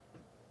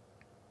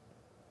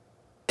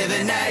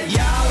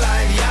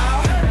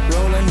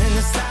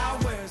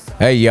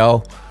Hey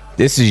y'all,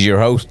 this is your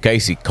host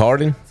Casey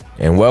Carden,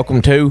 and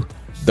welcome to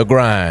The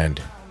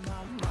Grind.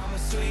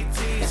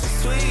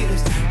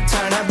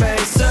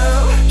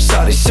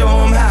 Shawty show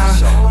 'em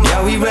how,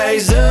 yeah we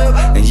raise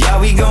up, and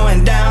yeah we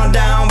going down,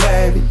 down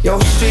baby. Yo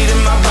street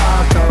in my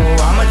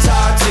barcode, I'ma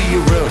talk to you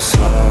real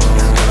slow.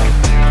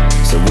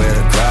 So where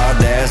the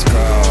crowd that's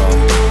crawl,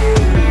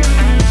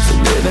 so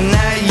living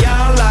that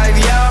y'all life,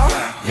 y'all.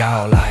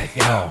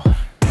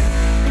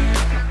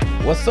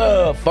 What's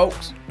up,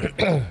 folks?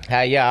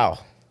 How y'all?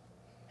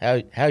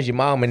 How's your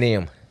mom and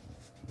them?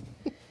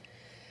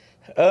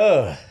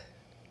 I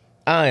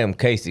am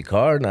Casey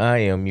Carden. I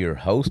am your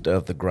host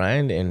of The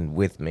Grind, and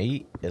with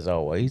me, as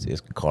always, is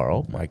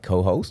Carl, my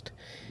co-host.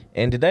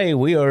 And today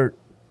we are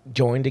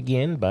joined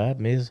again by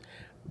Ms.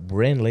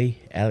 Brinley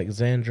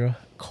Alexandra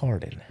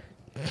Carden.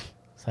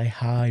 Say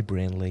hi,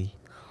 Brinley.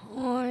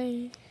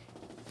 Hi.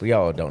 For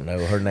y'all don't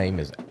know, her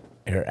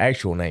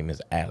actual name is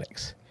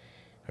Alex.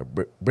 Her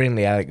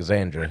Brinley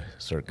Alexandra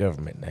is her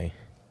government name.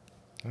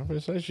 I was going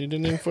to say, she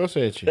didn't even fuss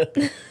at you.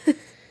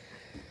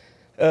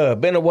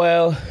 Been a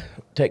while.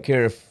 Take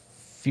care of a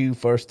few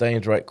first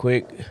things right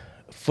quick.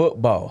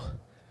 Football.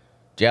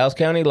 Giles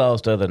County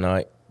lost the other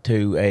night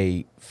to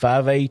a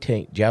 5A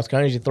team. Giles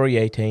County's a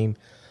 3A team.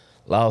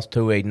 Lost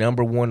to a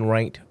number one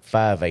ranked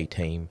 5A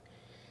team.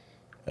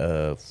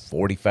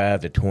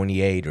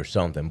 45-28 or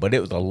something. But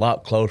it was a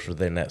lot closer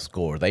than that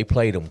score. They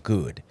played them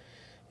good.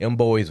 Them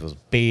boys was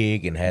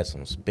big and had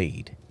some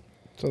speed.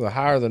 So the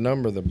higher the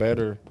number, the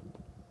better.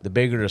 The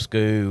bigger the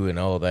school and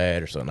all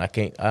that or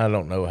something. I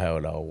don't know how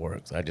it all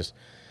works. I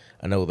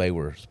know they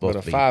were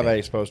supposed to be. But a 5A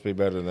is supposed to be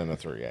better than a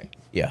 3A.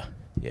 Yeah.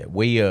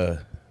 We I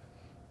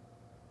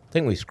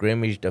think we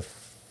scrimmaged a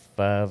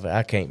 5.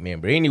 I can't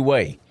remember.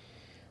 Anyway,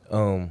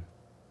 they're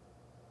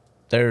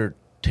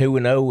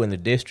 2-0 in the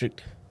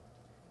district.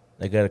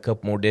 They got a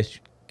couple more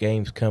district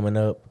games coming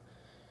up.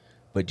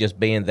 But just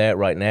being that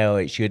right now,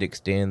 it should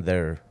extend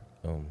their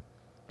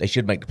they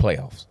should make the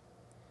playoffs.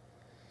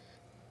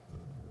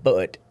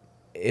 But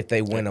if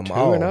they win them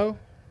all 2-0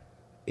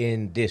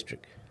 in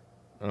district.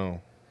 Oh.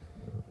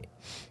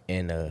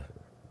 And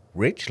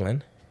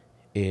Richland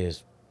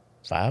is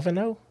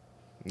 5-0.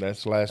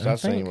 That's the last I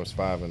seen was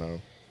 5-0.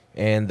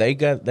 And they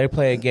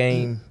play a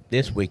game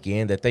this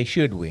weekend that they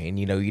should win.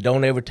 You know, you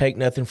don't ever take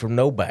nothing from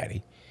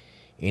nobody.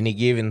 Any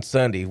given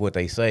Sunday, what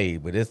they say,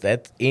 but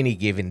that's any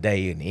given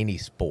day in any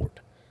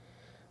sport.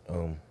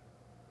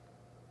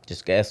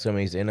 Just ask some of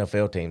these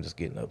NFL teams that's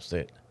getting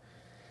upset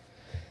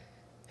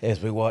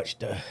as we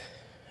watched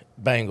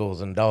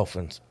Bengals and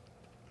Dolphins.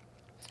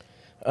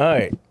 All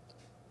right.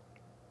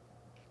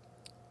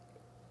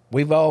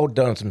 We've all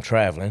done some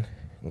traveling.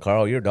 And,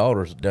 Carl, your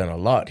daughter's done a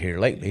lot here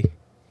lately.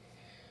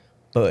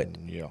 But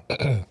yeah.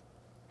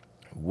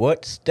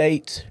 What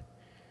states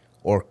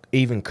or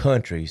even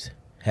countries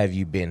have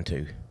you been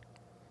to?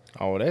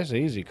 Oh, that's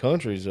easy.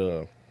 Country's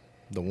the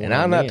one. And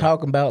I'm not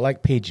talking about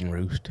like Pigeon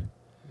Roost.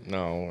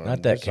 No. Not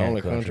that that's the kind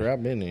only of country.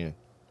 I've been in.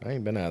 I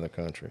ain't been out of the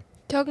country.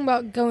 Talking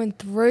about going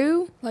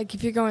through, like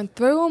if you're going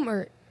through them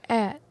or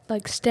at,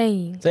 like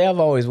staying. See, I've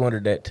always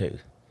wondered that too.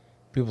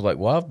 People's like,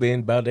 well, I've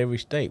been about every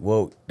state.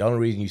 Well, the only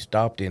reason you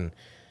stopped in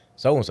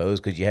so-and-so is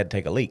because you had to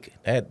take a leak.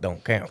 That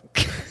don't count.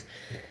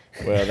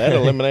 Well, that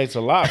eliminates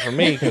a lot for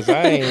me because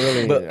I ain't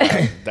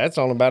really. That's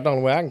only about the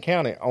only way I can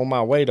count it. On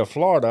my way to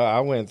Florida, I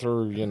went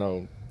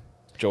through,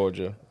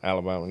 Georgia,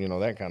 Alabama,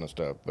 that kind of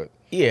stuff. But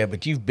yeah,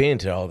 but you've been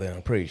to all them,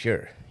 I'm pretty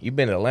sure. You've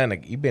been to Atlanta.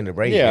 You've been to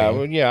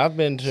Racing. Yeah, I've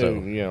been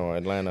to,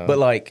 Atlanta. But,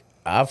 like,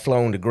 I've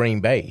flown to Green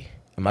Bay.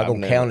 Am I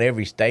going to count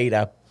every state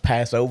I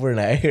pass over in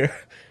the air?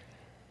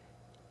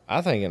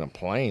 I think in a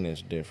plane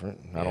it's different.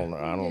 Yeah. I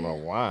don't know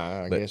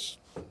why. I guess.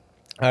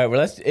 All right,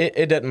 well,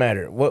 it doesn't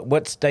matter.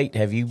 What state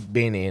have you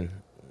been in,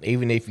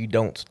 even if you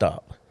don't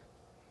stop?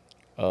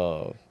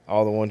 All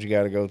the ones you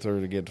got to go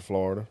through to get to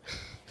Florida.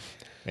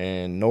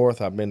 And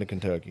north, I've been to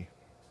Kentucky.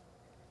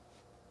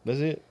 That's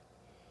it.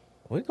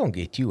 We're going to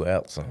get you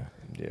out some.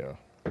 Yeah.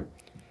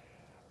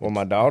 Well,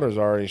 my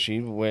daughter's she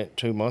went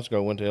 2 months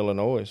ago, went to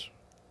Illinois.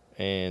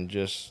 And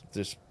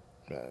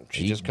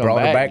she just come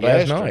back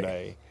yesterday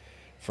night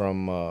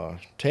from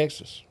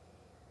Texas.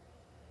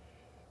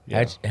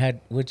 Yeah.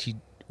 What'd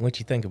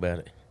you think about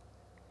it?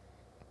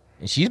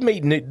 And she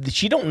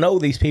don't know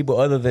these people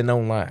other than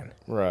online.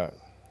 Right.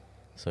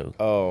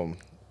 So.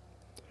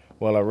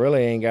 Well, I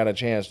really ain't got a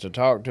chance to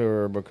talk to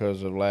her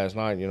because of last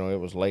night. It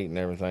was late and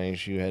everything.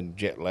 She had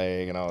jet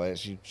lag and all that.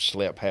 She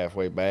slept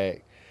halfway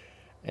back.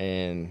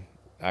 And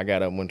I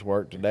got up and went to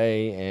work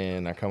today,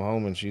 and I come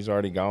home, and she's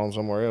already gone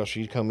somewhere else.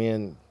 She come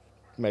in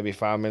maybe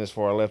 5 minutes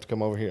before I left to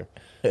come over here.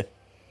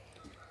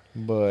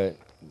 But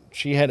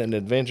she had an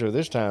adventure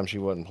this time she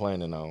wasn't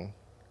planning on.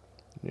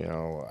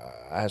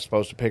 I was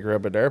supposed to pick her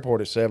up at the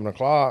airport at 7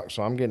 o'clock,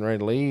 so I'm getting ready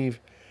to leave.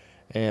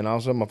 And all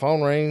of a sudden my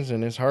phone rings,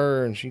 and it's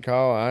her, and she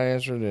called. I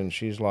answered, and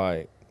she's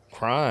like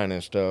crying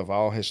and stuff,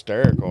 all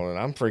hysterical. And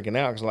I'm freaking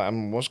out because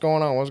what's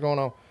going on? What's going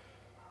on?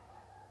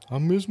 I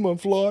missed my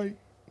flight.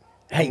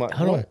 Hey, like,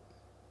 hold what? on.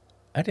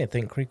 I didn't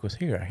think Creek was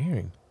here. I hear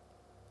him.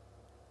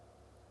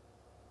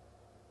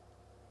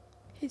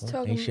 He's Well,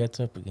 talking. he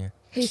shuts up again.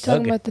 He's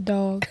talking Okay. about the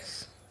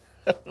dogs.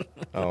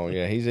 Oh,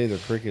 yeah, he's either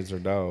crickets or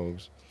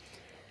dogs.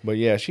 But,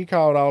 yeah, she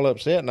called all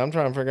upset, and I'm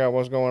trying to figure out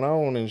what's going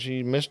on, and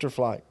she missed her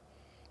flight.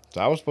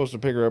 So I was supposed to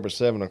pick her up at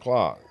 7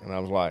 o'clock, and I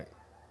was like,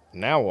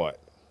 now what?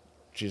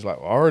 She's like,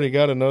 well, I already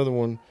got another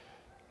one.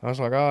 I was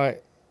like, all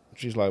right.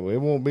 She's like, well,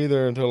 it won't be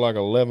there until like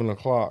 11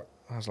 o'clock.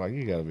 I was like,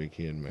 you got to be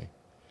kidding me.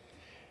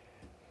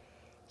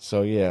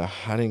 So, yeah,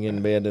 I didn't get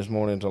in bed this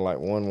morning until like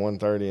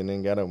 1:30, and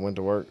then got up and went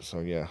to work. So,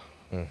 yeah,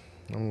 I'm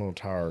a little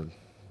tired.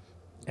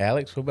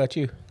 Alex, what about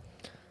you?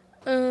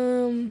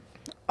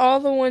 All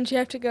the ones you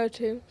have to go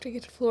to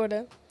get to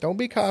Florida. Don't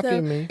be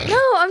copying me.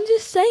 No, I'm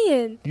just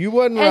saying. You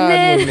wasn't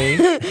riding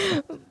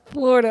with me.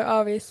 Florida,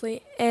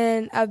 obviously,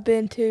 and I've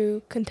been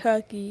to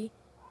Kentucky,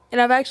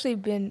 and I've actually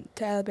been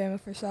to Alabama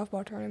for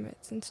softball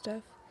tournaments and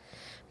stuff.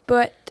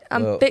 But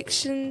I'm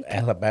fixing.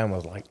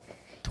 Alabama's like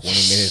 20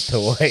 minutes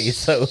away,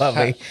 so I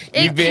mean,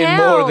 It you've been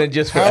more than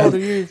just. How old are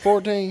you?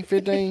 14,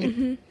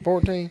 15,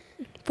 14?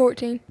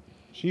 14.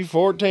 She's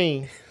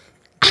 14.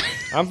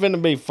 I'm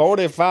finna be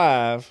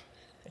 45,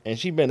 and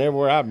she been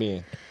everywhere I've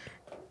been.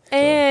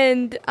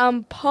 And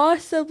I'm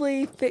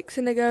possibly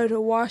fixing to go to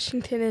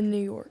Washington and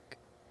New York.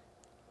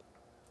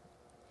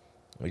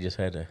 We just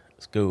had a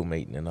school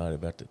meeting tonight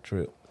about the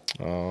trip.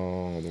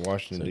 Oh, the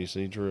Washington,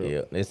 D.C. trip.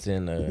 Yeah, it's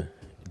in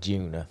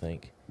June, I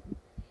think.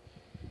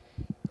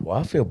 Well,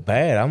 I feel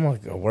bad. I'm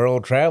like a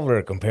world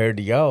traveler compared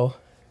to y'all.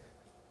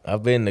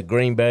 I've been to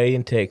Green Bay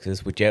in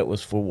Texas, which that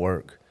was for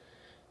work.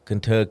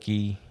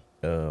 Kentucky,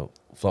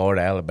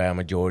 Florida,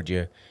 Alabama,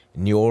 Georgia,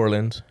 New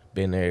Orleans,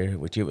 been there,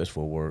 which it was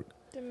for work.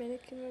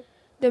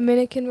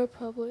 Dominican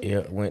Republic.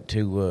 Yeah, went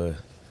to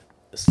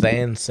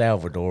San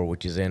Salvador,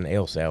 which is in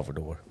El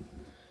Salvador,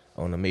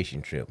 on a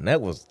mission trip. And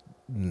that was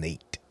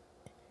neat.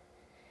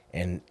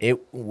 And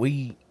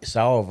we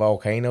saw a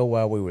volcano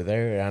while we were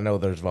there. I know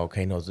there's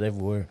volcanoes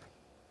everywhere.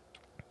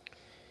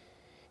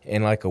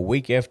 And like a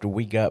week after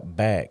we got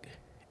back,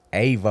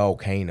 a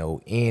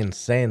volcano in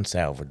San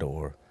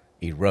Salvador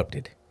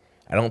erupted.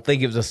 I don't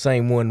think it was the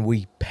same one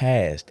we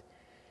passed,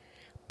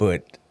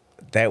 but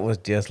that was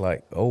just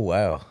like, oh,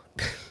 wow.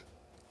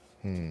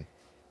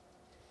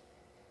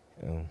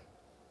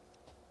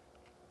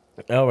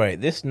 All right,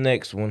 this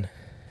next one,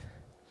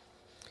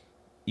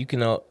 you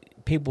can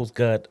people's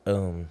got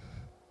come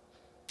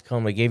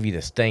to give you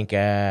the stink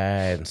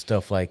eye and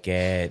stuff like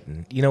that,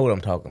 and you know what I'm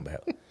talking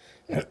about.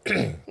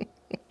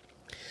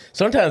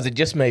 Sometimes it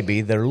just may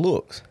be their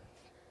looks,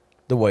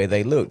 the way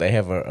they look. They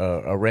have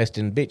a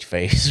resting bitch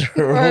face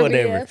or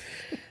whatever.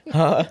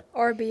 Huh?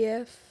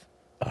 RBF.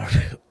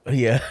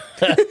 Yeah.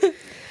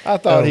 I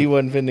thought he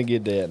wasn't finna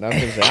get that. And I'm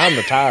finna say, I'm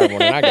the tired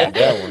one, and I got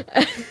that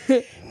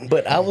one.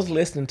 But I was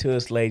listening to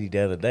this lady the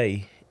other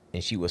day,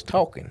 and she was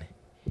talking.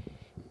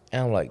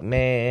 And I'm like,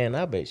 man,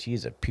 I bet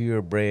she's a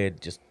purebred,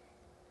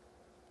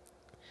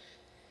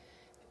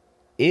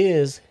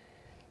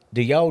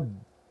 do y'all,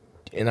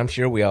 and I'm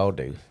sure we all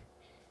do,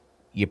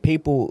 your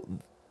people,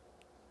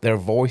 their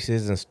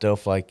voices and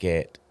stuff like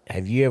that,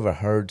 have you ever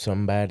heard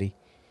somebody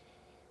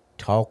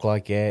talk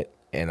like that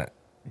and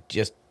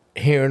just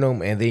hearing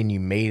them and then you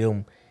meet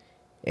them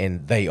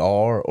and they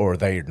are or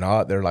they're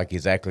not, they're like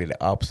exactly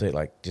the opposite,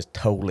 like just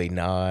totally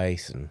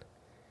nice? And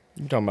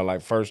You talking about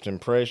like first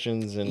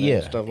impressions and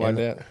stuff like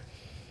that?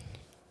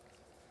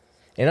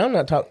 And I'm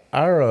not talking,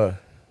 our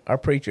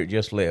preacher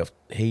just left,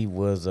 he's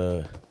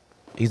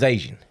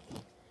Asian.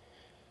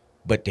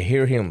 But to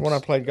hear him... When I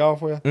played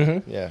golf with?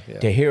 Mm-hmm. Yeah.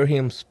 To hear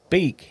him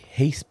speak,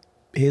 his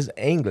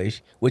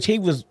English, which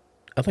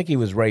I think he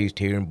was raised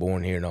here and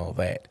born here and all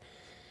that.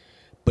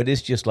 But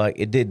it's just like,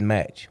 it didn't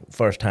match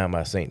first time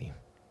I seen him.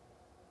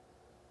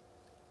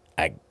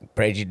 I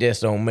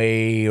prejudice on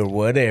me or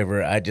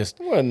whatever.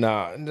 Well,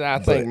 no. I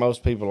think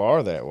most people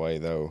are that way,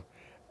 though.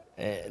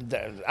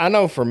 I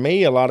know for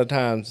me, a lot of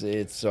times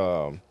it's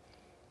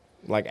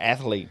like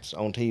athletes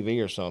on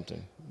TV or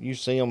something. You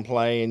see them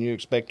play and you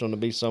expect them to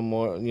be some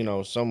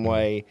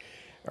way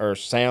or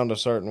sound a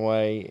certain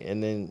way,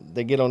 and then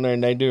they get on there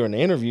and they do an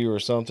interview or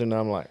something, and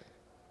I'm like,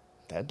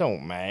 that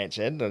don't match.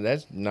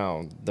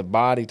 No, the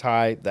body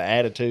type, the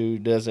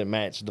attitude doesn't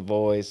match the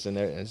voice, and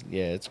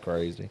it's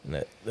crazy.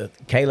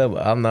 Caleb,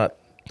 I'm not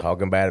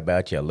talking bad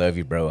about you. I love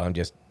you, bro. I'm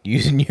just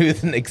using you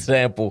as an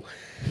example.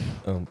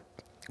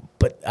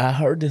 But I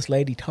heard this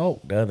lady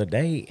talk the other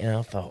day, and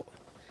I thought,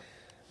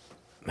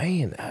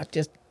 man,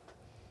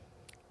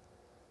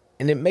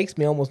 and it makes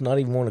me almost not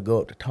even want to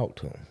go up to talk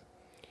to him.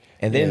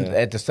 And then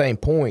at the same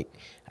point,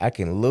 I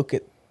can look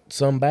at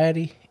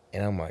somebody,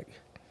 and I'm like,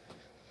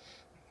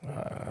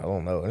 I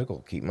don't know. I'm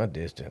going to keep my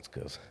distance.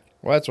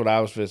 Well, that's what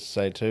I was supposed to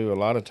say, too. A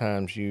lot of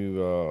times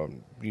you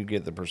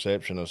get the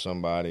perception of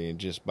somebody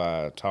just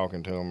by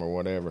talking to them or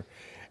whatever.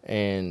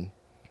 And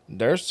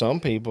there's some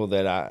people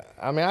that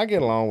I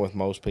get along with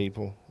most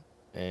people.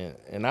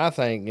 And I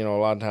think, a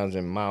lot of times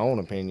in my own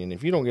opinion,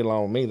 if you don't get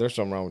along with me, there's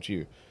something wrong with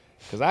you.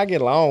 Because I get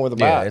along with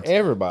about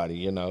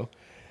everybody,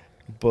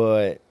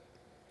 But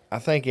I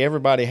think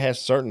everybody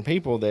has certain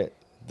people that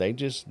they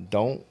just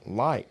don't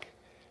like.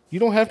 You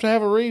don't have to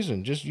have a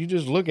reason. You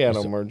just look at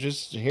them or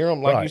just hear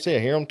them, like you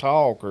said, hear them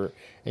talk,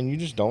 and you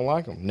just don't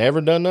like them.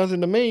 Never done nothing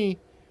to me.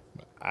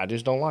 I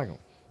just don't like them.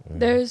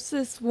 There's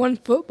this one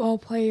football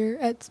player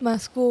at my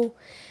school,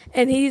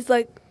 and he's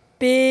like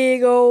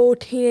big old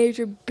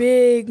teenager,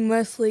 big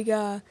muscly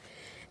guy.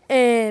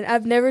 And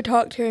I've never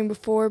talked to him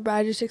before, but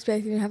I just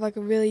expected him to have like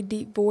a really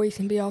deep voice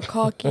and be all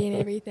cocky and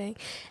everything.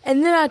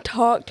 And then I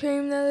talked to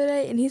him the other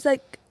day, and he's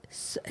like,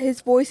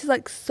 his voice is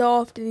like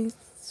soft and he's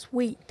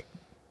sweet,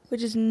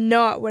 which is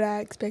not what I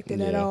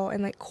expected at all,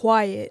 and like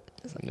quiet.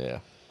 Yeah.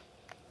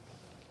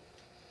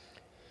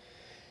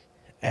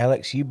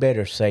 Alex, you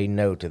better say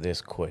no to this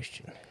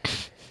question.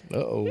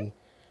 Uh-oh.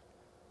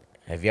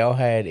 Have y'all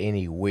had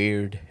any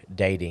weird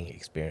dating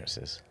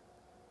experiences?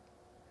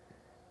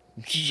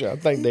 I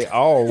think they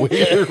all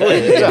weird. What are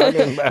you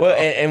talking about? Well,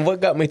 and what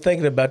got me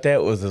thinking about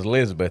that was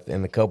Elizabeth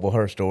and a couple of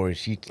her stories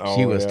she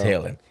was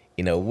telling.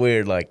 You know,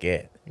 weird like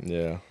that.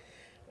 Yeah.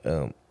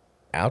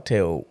 I'll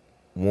tell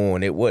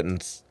one. It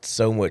wasn't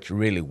so much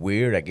really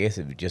weird. I guess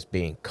it was just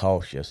being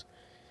cautious.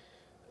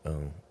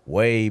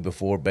 Way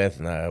before Beth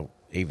and I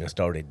even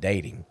started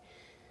dating,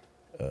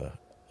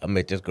 I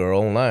met this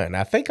girl online.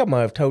 I think I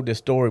might have told this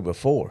story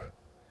before,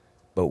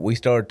 but we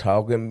started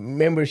talking.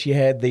 Remember, she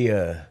had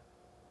the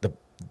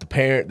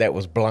parent that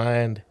was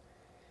blind,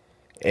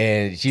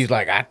 and she's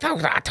like, I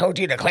told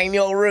you to clean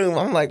your room.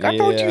 I'm like, I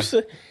thought you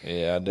said.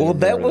 Yeah, I do. Well,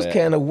 that was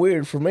kind of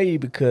weird for me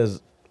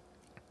because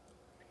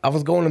I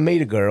was going to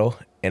meet a girl,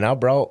 and I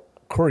brought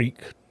Creek.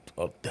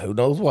 Who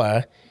knows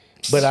why?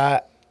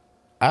 But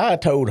I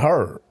told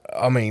her.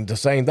 I mean, the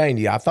same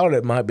thing. I thought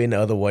it might have been the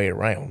other way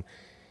around.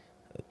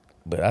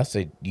 But I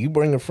said, you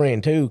bring a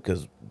friend too,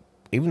 because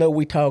even though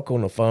we talk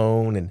on the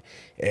phone,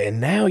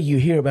 and now you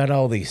hear about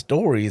all these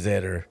stories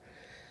that are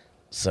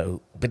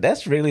so, but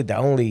that's really the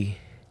only.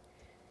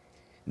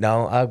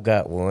 No, I've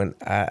got one.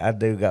 I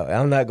do got.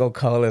 I'm not gonna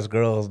call this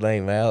girl's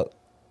name out.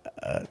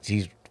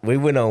 We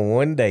went on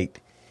one date,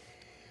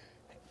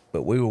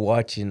 but we were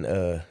watching.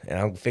 And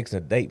I'm fixing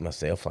to date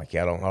myself, like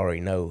y'all don't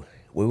already know.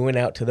 We went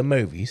out to the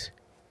movies.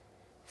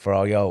 For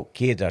all y'all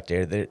kids out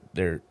there,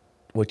 they're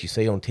what you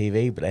see on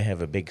TV, but they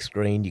have a big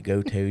screen you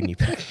go to and you.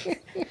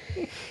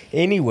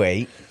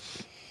 Anyway,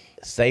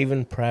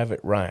 Saving Private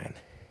Ryan.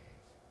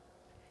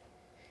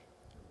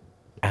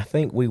 I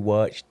think we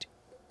watched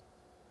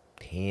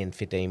 10,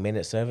 15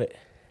 minutes of it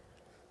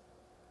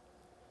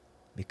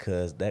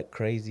because that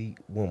crazy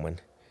woman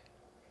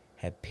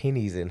had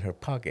pennies in her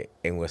pocket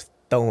and was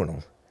throwing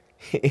them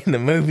in the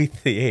movie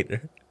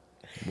theater.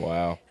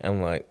 Wow.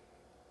 I'm like,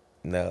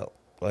 no,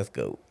 let's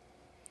go.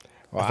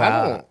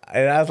 Well,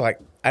 I was like,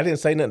 I didn't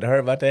say nothing to her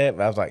about that,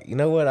 but I was like, you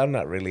know what? I'm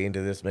not really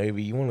into this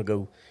movie. You want to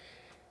go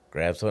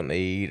grab something to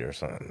eat or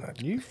something?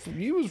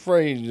 You was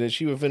afraid that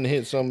she was finna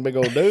hit some big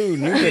old dude,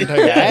 and you couldn't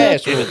take an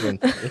ass whooping.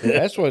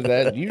 That's what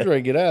you ready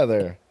to get out of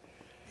there.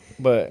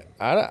 But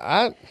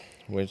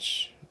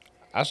which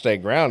I stay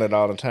grounded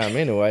all the time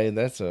anyway.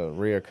 That's a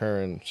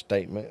reoccurring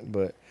statement.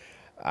 But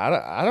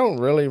I don't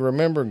really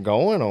remember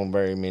going on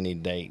very many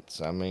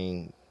dates. I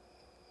mean,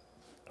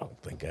 I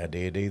don't think I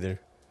did either.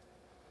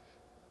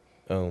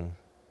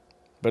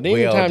 But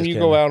anytime you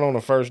go out on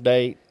a first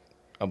date,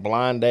 a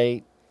blind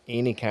date,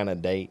 any kind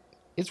of date,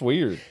 it's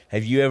weird.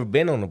 Have you ever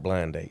been on a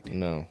blind date?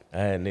 No. I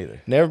hadn't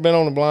either. Never been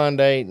on a blind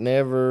date,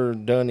 never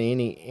done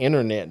any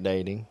internet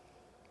dating,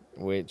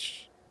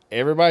 which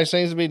everybody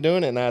seems to be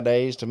doing it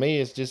nowadays. To me,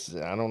 it's just,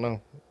 I don't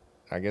know.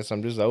 I guess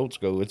I'm just old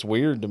school. It's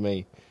weird to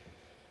me.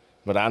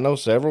 But I know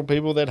several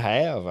people that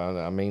have.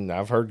 I mean,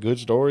 I've heard good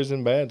stories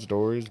and bad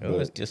stories. But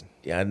it's just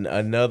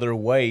another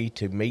way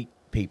to meet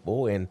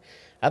people. And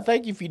I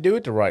think if you do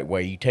it the right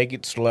way, you take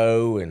it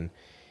slow and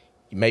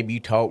maybe you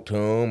talk to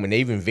them, and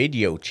even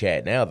video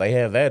chat now, they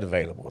have that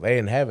available. They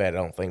didn't have that, I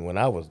don't think, when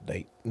I was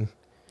dating.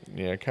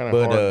 Yeah, kind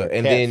of hard to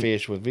and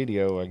catfish with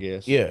video, I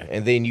guess. Yeah,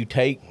 and then you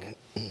take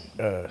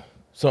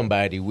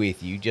somebody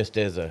with you just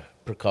as a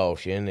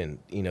precaution, and,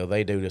 you know,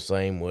 they do the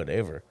same,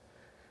 whatever.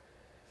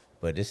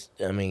 But it's,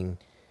 I mean,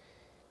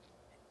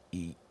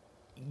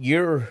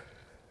 you're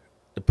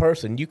the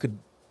person you could,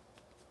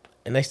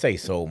 and they say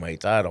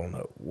soulmates, I don't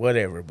know,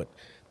 whatever, but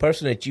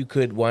person that you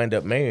could wind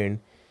up marrying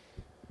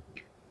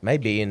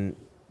maybe in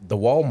the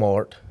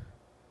Walmart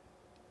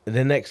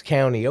the next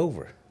county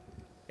over.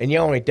 And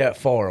y'all ain't that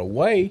far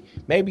away.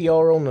 Maybe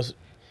y'all are on the,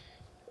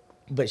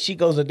 but she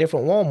goes to a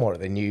different Walmart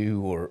than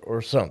you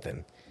or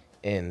something.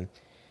 And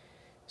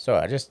so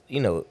I just, you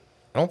know,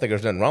 I don't think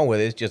there's nothing wrong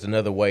with it. It's just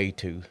another way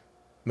to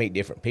meet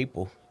different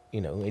people, you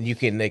know, and you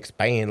can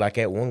expand. Like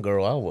that one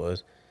girl I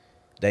was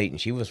dating,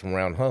 she was from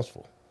around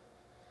Huntsville.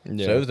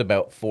 Yeah. So it was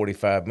about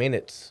 45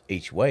 minutes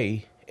each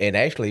way. And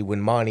actually,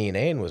 when Monty and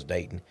Ann was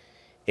dating,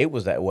 it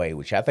was that way,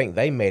 which I think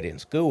they met in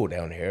school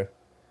down there.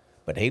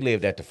 But he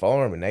lived at the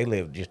farm, and they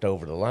lived just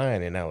over the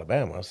line in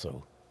Alabama.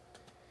 So,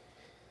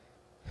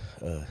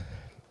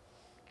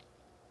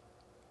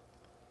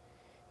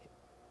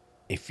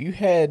 if you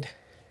had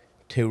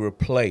to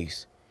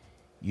replace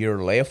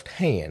your left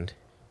hand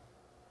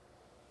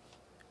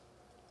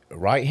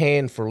right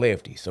hand for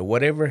lefty. So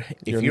whatever,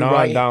 if Your you're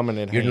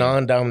non-dominant your hand.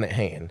 non-dominant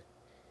hand.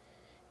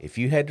 If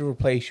you had to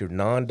replace your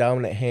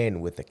non-dominant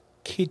hand with a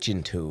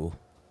kitchen tool,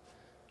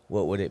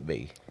 what would it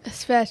be? A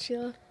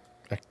spatula.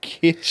 A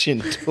kitchen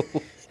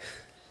tool.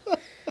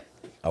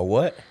 A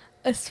what?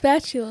 A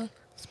spatula.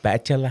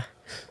 Spatula.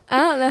 I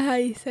don't know how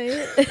you say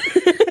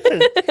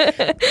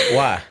it.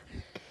 Why?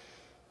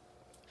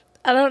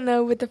 I don't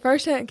know, but the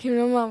first thing that came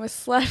to my mind was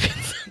slapping.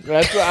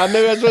 I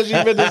knew that's what you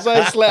meant to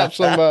say. Slap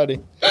somebody.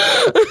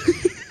 I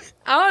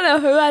don't know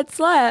who I'd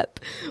slap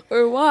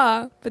or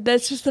why, but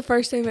that's just the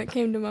first thing that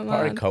came to my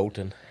Probably mind.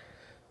 Colton.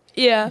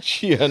 Yeah.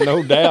 Yeah,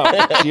 no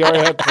doubt. She already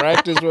had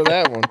practice with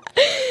that one.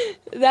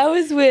 That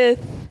was with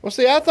Well,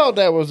 see, I thought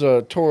that was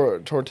a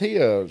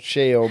tortilla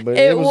shell, but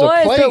it was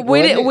a plate. but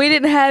we wasn't didn't it? we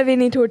didn't have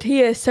any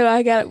tortillas,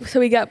 so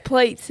we got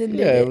plates and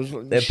Yeah, it was.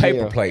 They're paper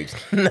yeah. plates.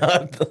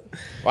 Not the,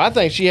 Well, I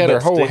think she had her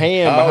But whole still-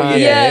 hand Oh,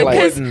 behind Yeah, it. Like,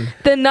 because wouldn't-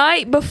 the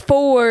night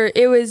before,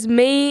 it was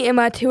me and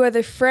my two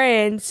other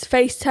friends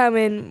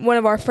FaceTiming one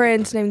of our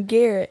friends named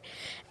Garrett.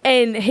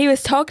 And he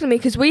was talking to me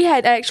because we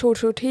had actual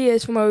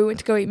tortillas from where we went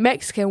to go eat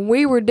Mexican.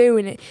 We were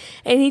doing it.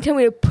 And he told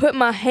me to put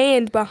my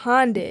hand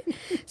behind it.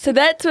 So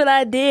that's what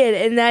I did.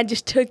 And I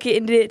just took it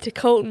and did it to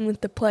Colton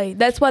with the plate.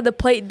 That's why the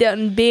plate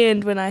doesn't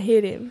bend when I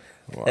hit him.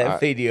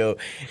 that video.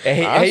 I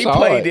And he saw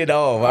played it. it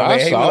off. I I mean,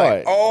 he was saw like,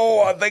 it.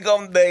 "Oh, I think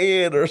I'm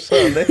dead" or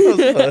something. It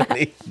was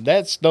funny.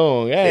 that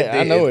stung. It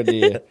I know it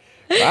did. did.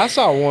 I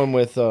saw one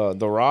with The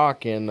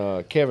Rock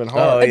and Kevin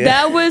Hart. Oh, yeah.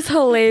 That was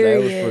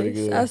hilarious. pretty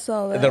good. I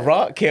saw that. The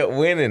Rock kept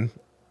winning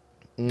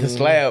to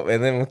slap,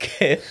 and then when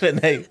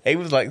Kevin, he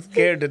was like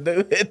scared to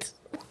do it.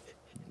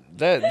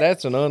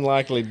 That's an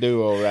unlikely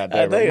duo right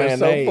there. They but are man,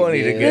 so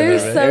funny They're together.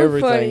 so man.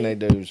 everything funny. they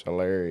do is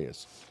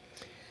hilarious.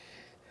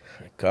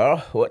 Carl,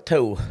 what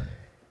tool?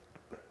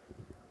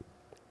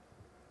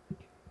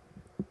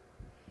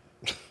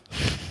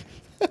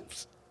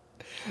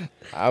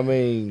 I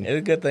mean, It's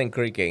a good thing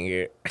Creek ain't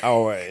here.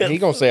 oh, he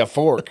gonna say a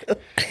fork,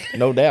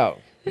 no doubt.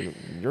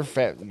 Your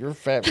fat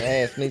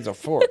ass needs a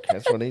fork.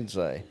 That's what he'd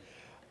say.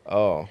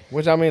 Oh,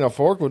 which I mean, a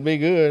fork would be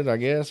good, I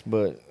guess,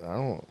 but I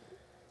don't.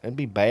 It'd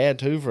be bad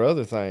too for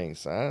other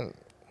things. I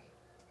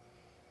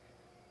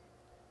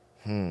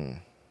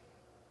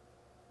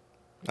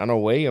know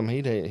William.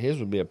 His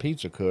would be a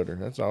pizza cutter.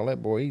 That's all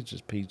that boy eats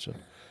is pizza.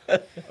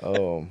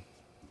 Well,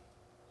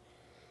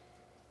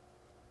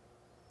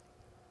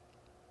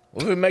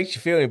 if it makes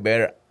you feel any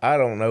better, I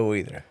don't know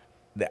either.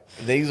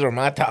 These are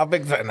my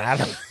topics, and I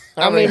don't.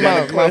 I mean, don't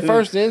have a my clue.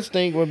 first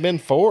instinct would have been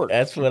fork.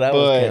 That's what I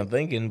was but kind of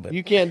thinking, but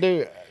You can't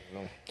do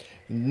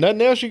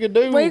nothing else you could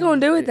do. What are you going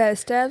to do with that?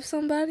 Stab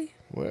somebody?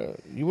 Well,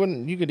 you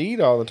wouldn't. You could eat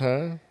all the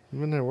time. You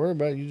wouldn't have to worry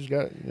about it. You just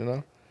got,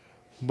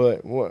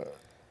 But what,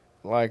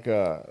 like,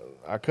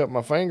 I cut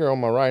my finger on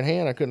my right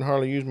hand. I couldn't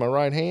hardly use my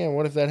right hand.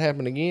 What if that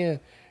happened again,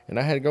 and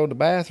I had to go to the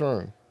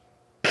bathroom?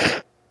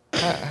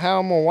 How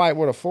am I gonna wipe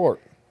with a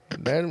fork?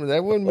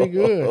 That wouldn't be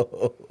good.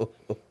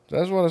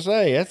 That's what I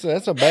say.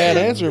 That's a bad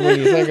answer when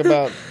you think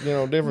about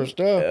different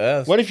stuff.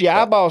 Yes. What if your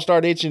eyeballs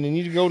start itching and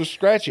you go to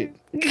scratch it?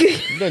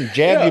 You done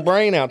jab your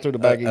brain out through the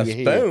back a of your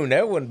head. spoon,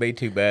 that wouldn't be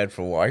too bad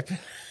for wiping.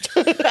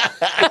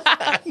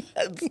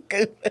 That's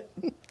good.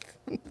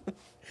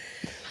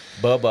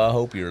 Bubba, I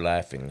hope you're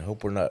laughing. I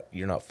hope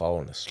you're not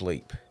falling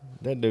asleep.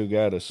 That dude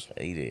got us.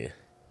 He did.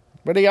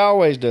 But he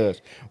always does.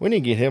 We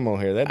need to get him on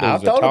here. That I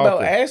dude's a thought talker.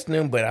 about asking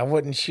him, but I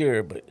wasn't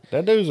sure. But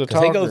That dude's a because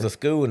talker. he goes to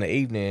school in the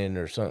evening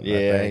or something.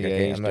 Yeah, I think. yeah,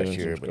 he's I'm not doing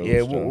sure. some But school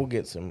yeah, stuff. we'll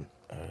get some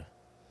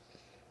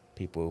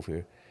people over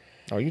here.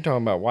 Oh, you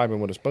talking about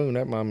wiping with a spoon?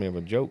 That reminds me of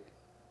a joke.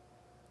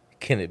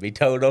 Can it be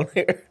told on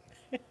here?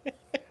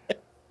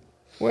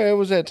 Well, it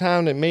was that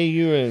time that me,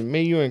 you,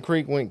 and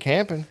Creek went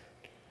camping,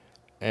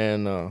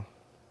 and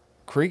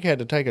Creek had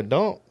to take a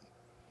dump,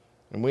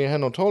 and we ain't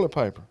had no toilet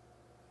paper.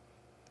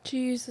 Did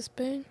you use the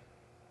spoon?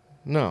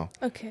 No.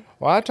 Okay.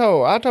 Well, I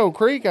told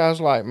Creek, I was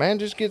like, man,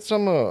 just get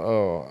some.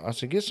 I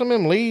said, get some of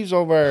them leaves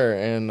over there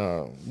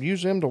and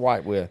use them to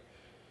wipe with.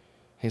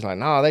 He's like,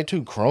 nah, they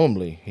too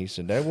crumbly. He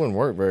said that wouldn't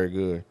work very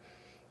good.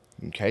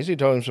 And Casey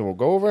told him, so well,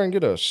 go over there and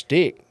get a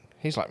stick.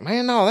 He's like,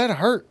 man, no, that'll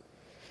hurt.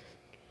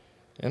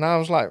 And I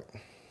was like,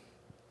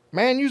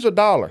 man, use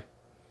 $1.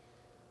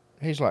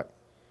 He's like,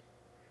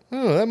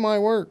 oh, that might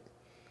work.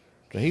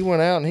 So he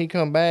went out and he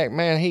come back.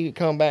 Man, he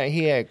come back.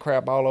 He had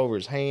crap all over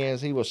his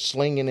hands. He was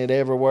slinging it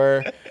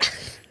everywhere.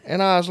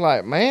 And I was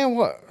like, man,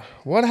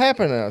 what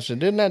happened? And I said,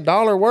 didn't that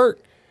 $1 work?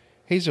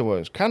 He said, well,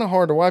 it's kind of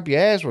hard to wipe your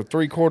ass with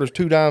 3/4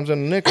 2 dimes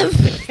and a nickel.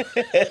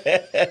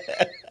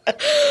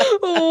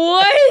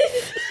 What?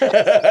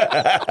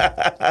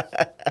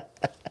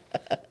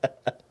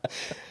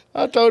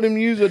 I told him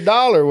to use $1.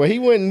 Well, he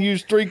went and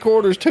used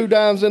 3/4 2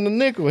 dimes and a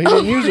nickel. He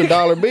didn't use a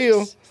dollar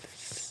bill.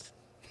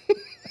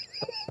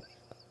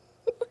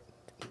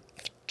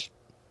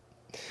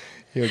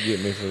 He'll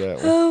get me for that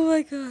one. Oh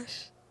my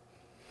gosh.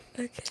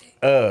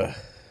 Okay.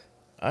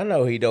 I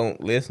know he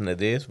don't listen to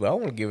this, but I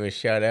want to give a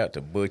shout out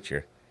to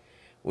Butcher.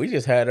 We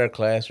just had our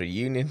class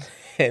reunion,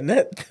 and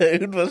that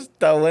dude was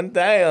throwing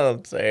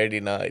down Saturday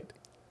night.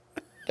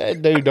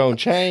 That dude don't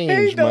He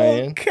change, don't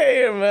man. care.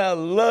 him. I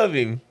love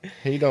him.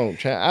 He don't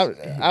change.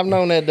 I've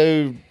known that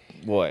dude,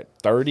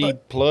 30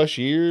 plus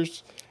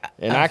years,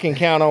 and I can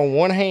count on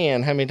one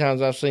hand how many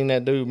times I've seen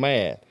that dude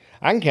mad.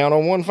 I can count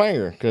on one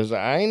finger because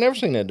I ain't never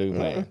seen that dude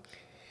mad.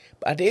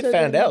 I did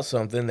find out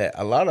something that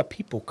a lot of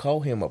people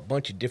call him a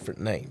bunch of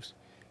different names.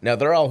 Now,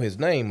 they're all his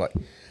name. Like,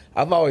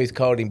 I've always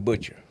called him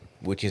Butcher,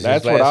 which is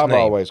That's his last what I've name.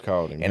 always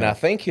called him. And yeah. I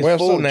think his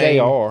full name,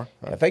 JR.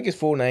 I think his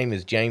full name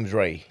is James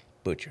Ray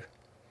Butcher.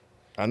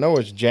 I know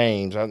it's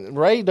James.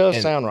 Ray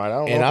does sound right.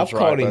 I don't know if I've it's right.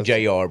 called him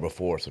JR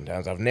before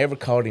sometimes. I've never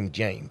called him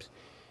James.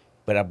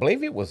 But I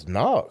believe it was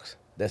Knox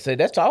that said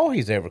that's all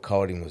he's ever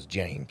called him was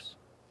James.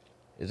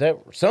 Is that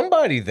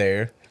somebody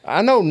there?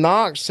 I know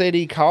Knox said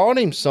he called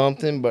him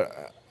something, but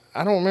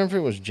I don't remember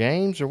if it was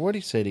James or what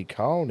he said he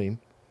called him.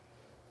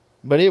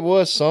 But it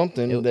was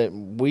something that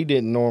we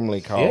didn't normally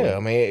call him. I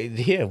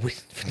mean, we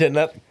did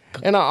not.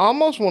 And I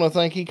almost want to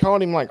think he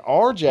called him like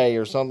RJ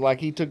or something, like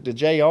he took the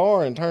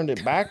JR and turned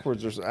it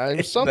backwards or something. It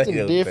was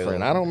something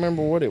different. I don't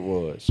remember what it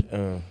was.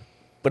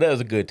 But that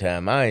was a good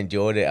time. I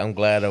enjoyed it. I'm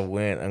glad I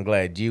went. I'm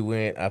glad you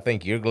went. I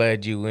think you're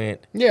glad you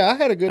went. Yeah, I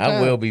had a good time.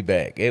 I will be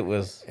back. It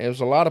was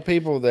a lot of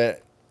people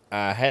that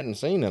I hadn't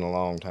seen in a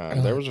long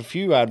time. There was a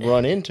few I'd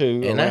run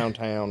into around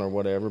town or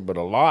whatever, but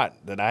a lot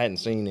that I hadn't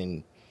seen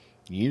in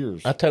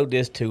years. I told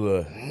this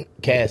to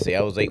Cassie.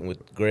 I was eating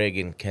with Greg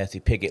and Cassie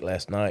Pickett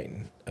last night.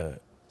 And,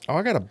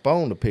 I got a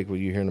bone to pick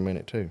with you here in a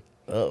minute, too.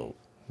 Oh.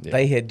 Yeah.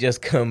 They had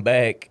just come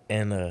back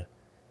and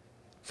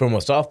from a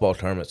softball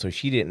tournament, so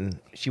she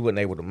wasn't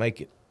able to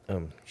make it.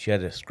 She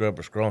had a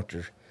scrubber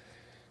scruncher,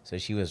 so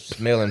she was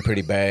smelling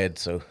pretty bad.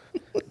 So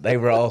they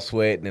were all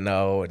sweating and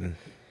all, and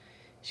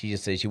she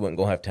just said she wasn't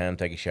gonna have time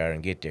to take a shower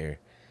and get there.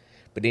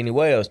 But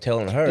anyway, I was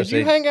telling her. Did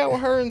you hang out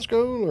with her in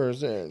school, or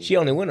is that? She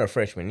only went her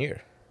freshman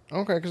year.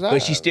 Okay,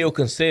 but she still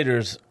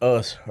considers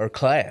us her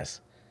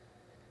class.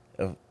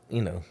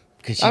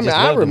 Because she.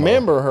 I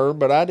remember her,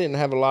 but I didn't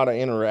have a lot of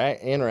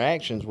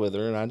interactions with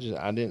her, and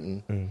I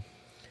didn't. Mm.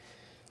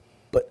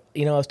 But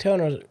I was telling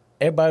her,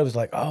 everybody was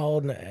like, "Oh,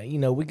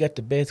 we got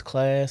the best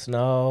class and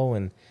all."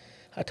 And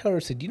I told her, I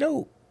said,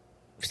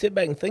 sit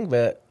back and think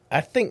about it. I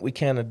think we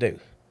kind of do.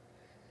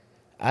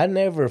 I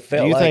never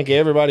felt. Do you like, think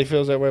everybody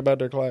feels that way about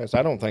their class?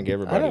 I don't think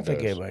everybody. I don't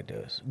think everybody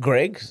does.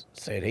 Greg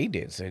said he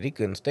did. Said he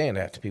couldn't stand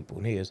after people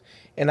in his,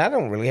 and I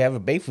don't really have a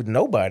beef with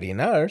nobody in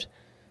ours.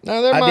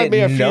 Now there might be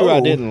a few I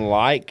didn't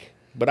like,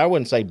 but I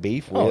wouldn't say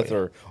beef with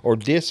or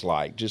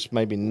dislike. Just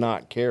maybe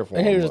not care for.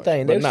 And here's the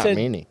thing, but not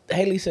many.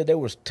 Haley said there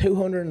was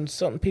 200 and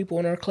something people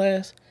in our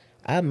class.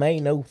 I may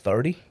know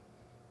 30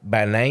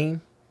 by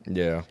name.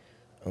 Yeah.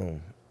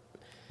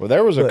 Well,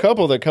 there was a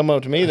couple that come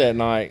up to me that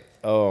night.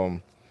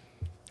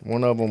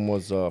 One of them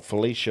was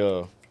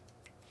Felicia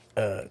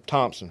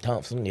Thompson.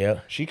 Thompson, yeah.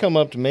 She come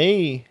up to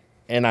me,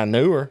 and I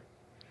knew her,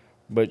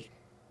 but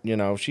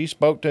she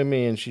spoke to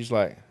me, and she's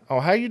like, "Oh,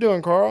 how you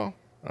doing, Carl?"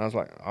 And I was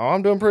like, "Oh,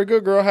 I'm doing pretty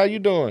good, girl. How you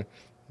doing?"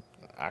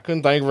 I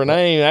couldn't think of her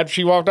name. After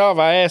she walked off,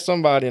 I asked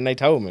somebody, and they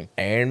told me.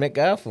 Aaron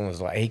McGoffin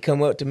was like, he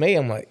come up to me.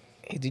 I'm like,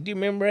 "Hey, did you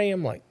remember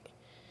him?" Like,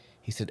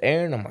 he said,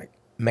 "Aaron." I'm like,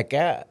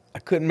 "McGoffin." I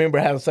couldn't remember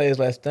how to say his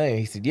last name.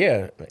 He said,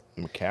 "Yeah."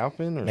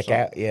 McAlpin or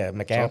something? Yeah,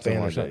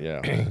 McAlpin or something.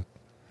 Like that, yeah.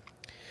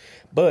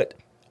 But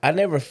I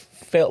never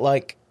felt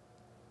like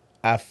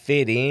I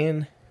fit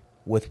in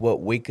with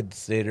what we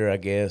consider, I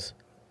guess,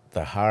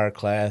 the higher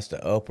class,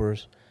 the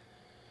uppers.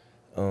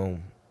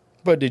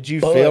 But did you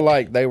feel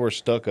like they were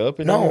stuck up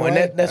in No, any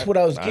way? and that's what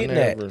I was getting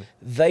at.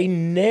 They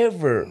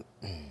never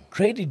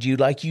treated you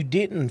like you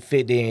didn't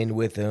fit in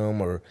with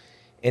them,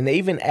 and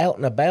even out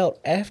and about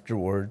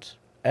afterwards,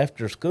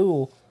 after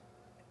school,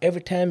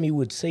 every time you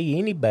would see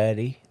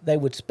anybody, they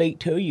would speak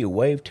to you,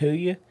 wave to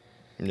you.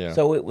 Yeah.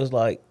 So it was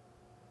like,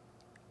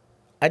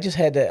 I just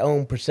had that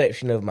own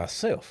perception of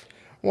myself.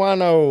 Well, I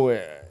know,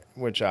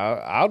 which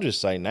I'll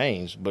just say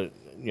names, but,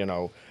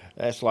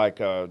 that's like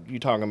you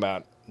talking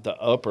about the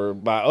upper.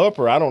 By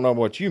upper, I don't know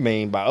what you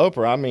mean. By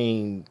upper, I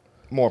mean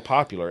more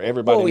popular.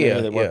 Everybody knew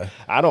who they were.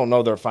 I don't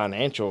know their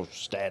financial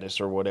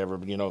status or whatever,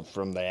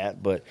 from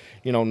that. But,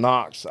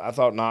 Knox, I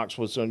thought Knox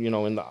was, in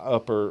the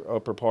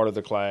upper part of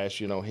the class.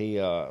 He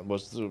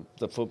was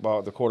the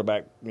football, the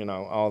quarterback,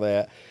 all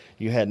that.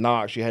 You had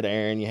Knox, you had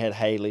Aaron, you had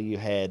Haley, you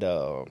had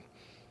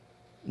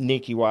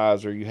Nikki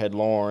Weiser, you had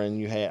Lauren,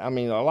 you had,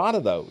 a lot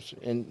of those.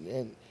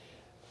 And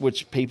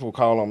which people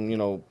call them,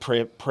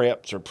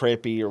 preps or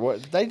preppy or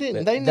what. They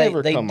didn't. They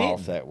never come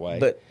off that way.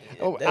 But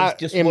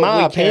in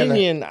my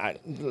opinion,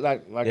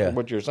 like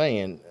what you're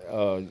saying,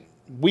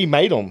 we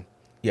made them.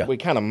 Yeah. We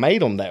kind of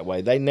made them that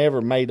way. They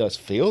never made us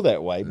feel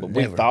that way, but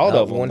we thought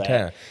of them one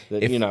time.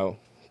 That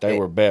they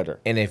were better.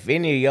 And if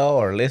any of y'all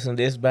are listening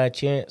to this by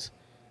chance,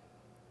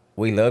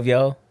 we love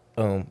y'all.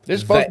 This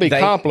is supposed to be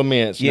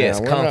compliments. Yes,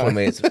 now.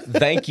 compliments.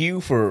 Thank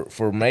you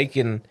for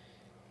making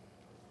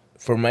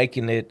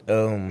it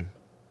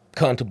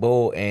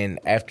comfortable, and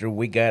after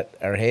we got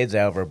our heads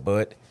out of our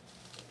butt,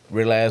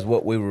 realized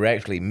what we were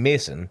actually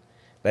missing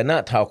by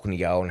not talking to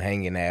y'all and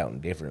hanging out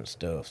and different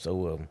stuff.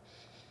 So,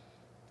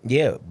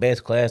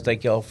 best class.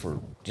 Thank y'all for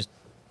just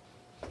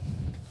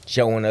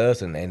showing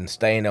us and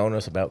staying on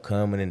us about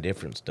coming and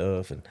different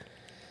stuff.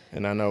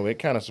 And I know it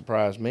kind of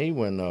surprised me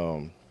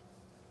when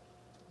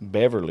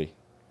Beverly,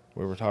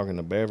 we were talking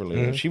to Beverly.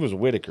 Mhm. She was a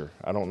Whitaker.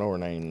 I don't know her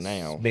name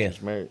now. Ben.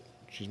 She's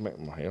married.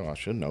 Well, hell, I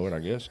should know it, I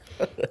guess.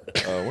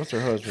 What's her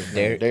husband's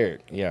Derek. name?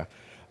 Derek. Yeah.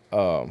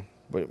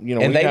 But you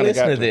know, And we they kinda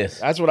listen got to this.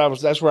 That's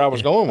where I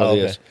was going with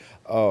Okay. this.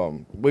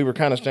 We were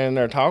kind of standing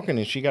there talking,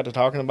 and she got to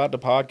talking about the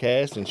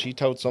podcast, and she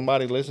told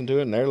somebody to listen to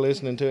it, and they're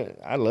listening to it.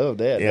 I love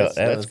that. Yeah,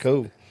 That's was-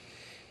 cool.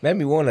 Made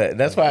me want to.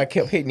 That's why I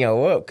kept hitting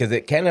y'all up, because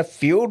it kind of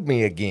fueled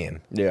me again.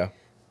 Yeah.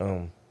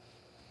 Um,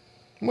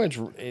 Well,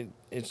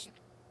 it's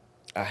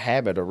a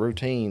habit, a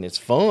routine. It's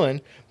fun,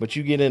 but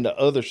you get into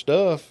other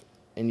stuff,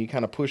 and you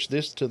kind of push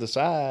this to the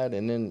side,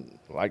 and then,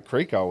 like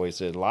Creek always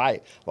said,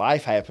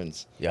 life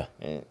happens. yeah.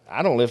 And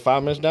I don't live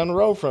 5 minutes down the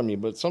road from you,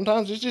 but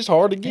sometimes it's just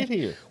hard to get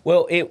here.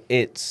 Well,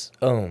 it's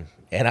and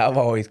I've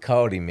always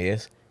called him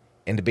this,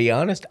 and to be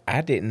honest, I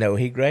didn't know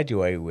he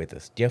graduated with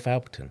us, Jeff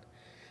Appleton.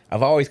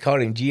 I've always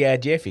called him G.I.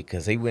 Jeffy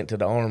because he went to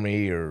the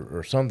Army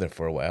or something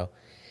for a while.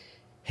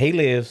 He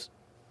lives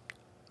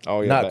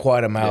Oh, yeah, not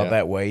quite a mile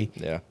that way.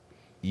 Yeah.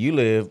 You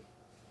live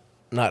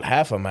not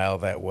half a mile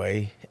that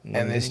way,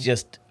 and it's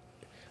just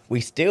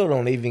we still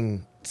don't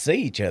even see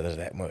each other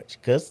that much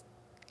because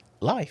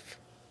life.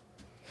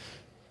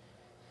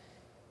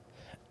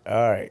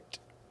 All right.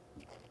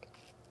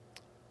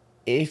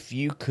 If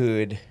you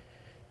could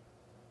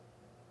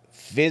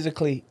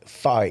physically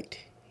fight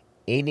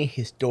any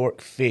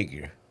historic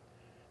figure,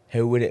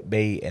 who would it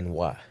be and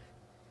why?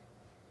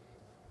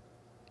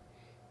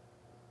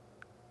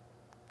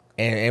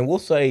 And we'll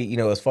say, you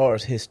know, as far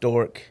as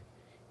historic,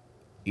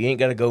 you ain't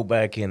got to go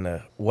back in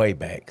the way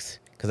backs.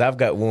 Because I've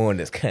got one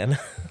that's kind of...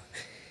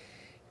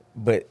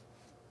 But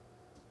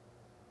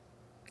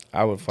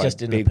I would fight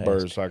Just in the Big past.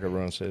 Bird so I could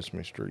run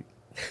Sesame Street.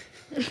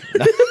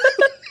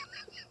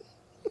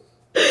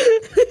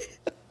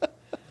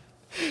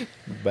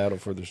 Battle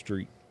for the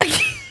street.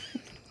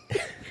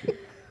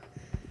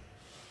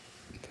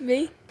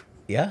 Me?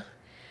 yeah,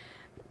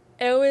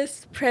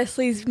 Elvis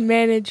Presley's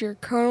manager,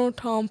 Colonel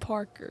Tom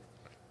Parker.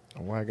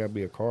 Why I gotta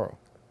be a Carl?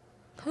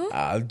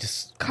 I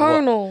just...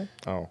 Colonel.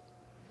 Oh,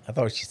 I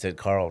thought she said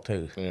Carl,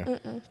 too. yeah.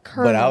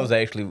 Colonel. But I was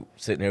actually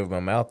sitting there with my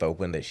mouth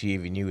open that she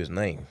even knew his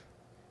name.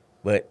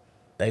 But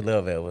they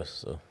love Elvis,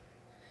 so...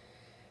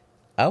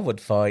 I would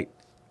fight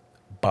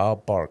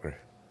Bob Barker.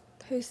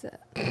 Who's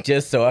that?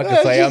 Just so I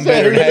can say I'm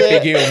better than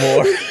Happy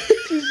Gilmore.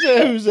 She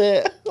said, who's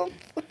that?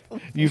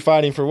 You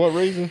fighting for what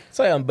reason?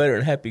 Say I'm better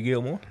than Happy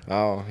Gilmore.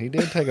 Oh, he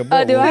did take a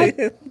bullet. Do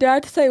I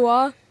have to say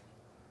why?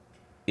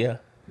 Yeah.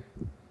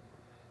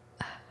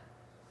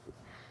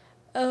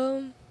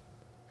 I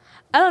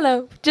don't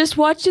know. Just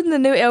watching the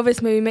new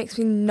Elvis movie makes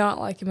me not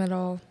like him at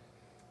all.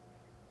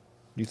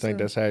 You think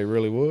that's how he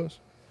really was?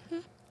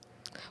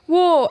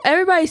 Well,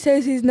 everybody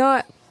says he's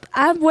not.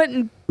 I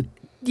wouldn't.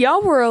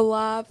 Y'all were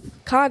alive,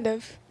 kind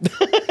of.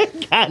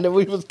 Kinda.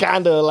 We was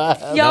kinda alive.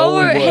 Y'all No,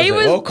 were. He wasn't.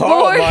 was Well,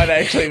 Carl born. might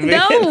actually be.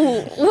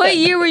 No. What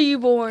year were you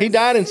born? He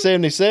died in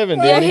 77,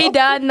 Yeah, didn't he? he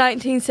died in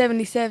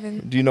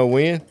 1977. Do you know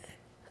when?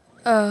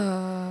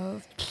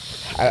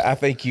 I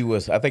think you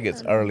was. I think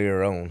it's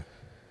earlier on.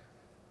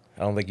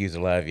 I don't think he was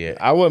alive yet.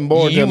 I wasn't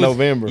born You until was-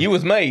 November. You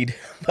was made.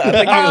 I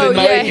think you Oh was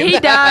yeah, made. he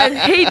died.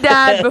 He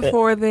died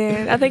before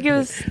then. I think it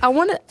was. I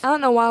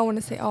don't know why I want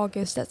to say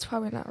August. That's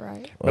probably not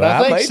right. But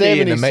I think may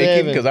be in the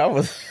making 77 because I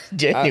was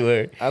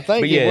January. I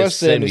think But it yeah, was it's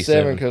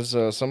 77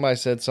 because somebody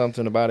said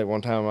something about it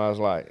one time. I was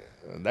like,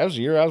 that was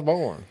the year I was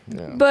born.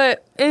 Yeah.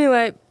 But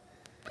anyway,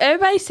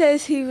 everybody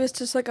says he was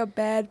just like a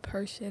bad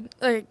person,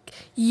 like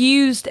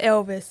used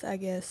Elvis, I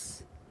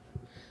guess.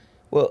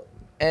 Well,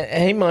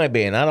 and he might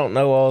be, and I don't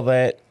know all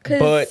that. 'Cause-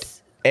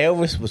 But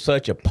Elvis was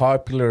such a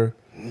popular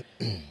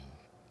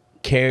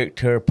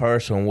character,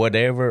 person,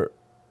 whatever.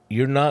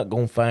 You're not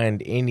gonna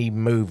find any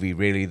movie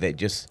really that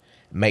just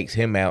makes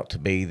him out to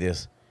be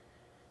this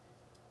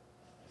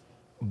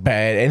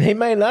bad. And he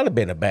may not have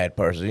been a bad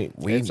person.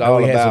 We It's know all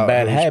he had some about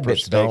bad whose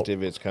habits. Don't,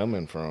 perspective it's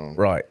coming from.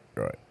 right.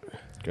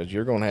 Because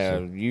you're going to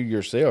have, you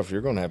yourself,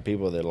 you're going to have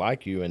people that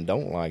like you and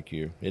don't like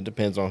you. It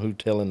depends on who's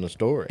telling the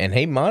story. And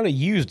he might have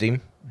used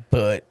him,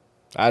 but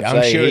I'd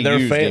I'm say sure he their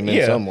used him in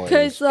yeah. some ways.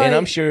 Because like, and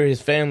I'm sure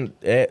his family,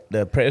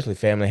 the Presley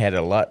family, had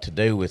a lot to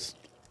do with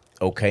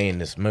okaying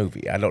this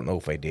movie. I don't know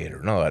if they did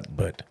or not,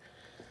 but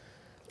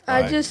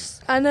I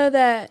know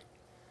that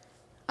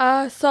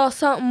I saw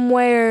something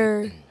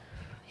where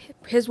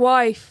his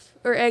wife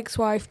or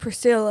ex-wife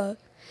Priscilla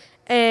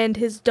and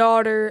his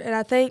daughter and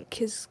I think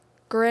his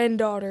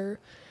granddaughter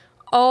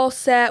all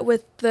sat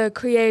with the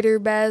creator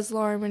Baz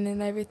Luhrmann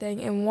and everything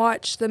and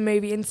watched the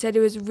movie and said it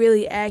was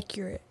really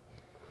accurate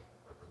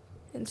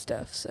and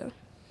stuff. So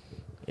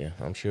yeah,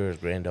 I'm sure his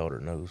granddaughter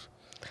knows.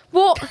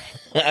 well,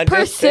 I'm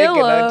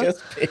Priscilla.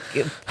 just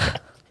picking.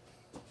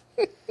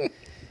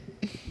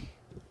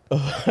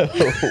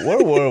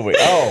 Where were we?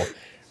 Oh,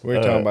 We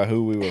were talking about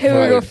who we were Who we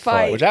fighting. were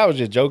fighting. Which I was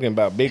just joking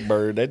about Big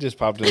Bird. That just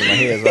popped into my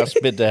head, so I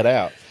spit that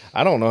out.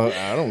 I don't know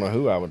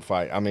who I would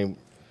fight. I mean,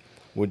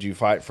 would you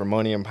fight for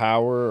money and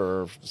power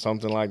or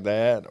something like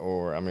that?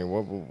 Or, I mean,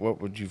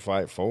 what would you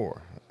fight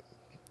for?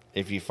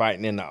 If you're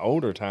fighting in the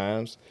older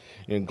times,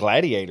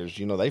 gladiators,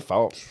 they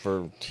fought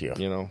for,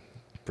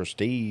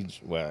 prestige,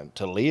 well,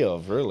 to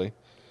live, really.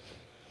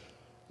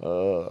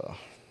 I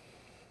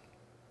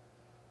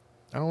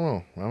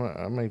don't know.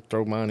 I may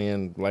throw mine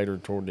in later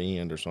toward the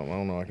end or something. I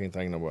don't know. I can't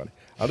think of nobody.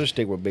 I'll just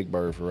stick with Big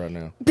Bird for right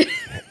now.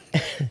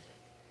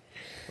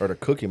 Or the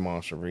Cookie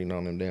Monster for eating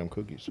on them damn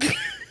cookies.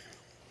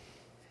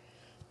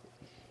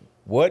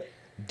 What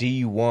do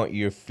you want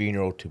your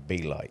funeral to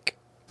be like?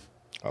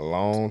 A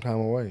long time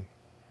away.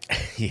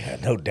 Yeah,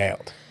 no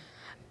doubt.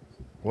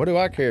 What do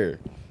I care?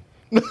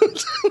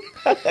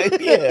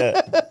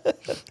 Yeah.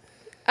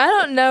 I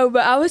don't know,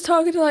 but I was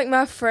talking to,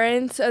 my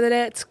friends the other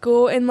day at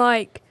school, and,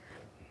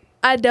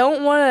 I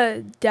don't want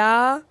to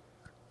die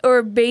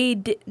or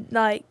be,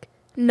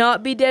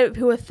 not be dead, but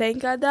people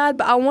think I died,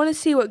 but I want to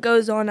see what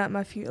goes on at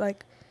my funeral.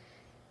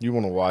 You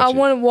want to watch it? I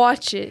want to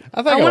watch it.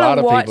 I think a lot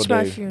of people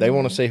do. Funeral. They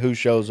want to see who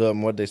shows up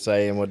and what they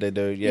say and what they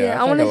do.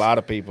 Yeah, I think a lot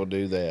of people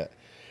do that.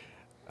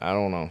 I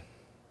don't know.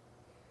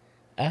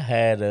 I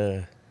had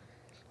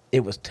it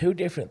was two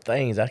different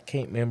things. I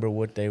can't remember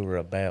what they were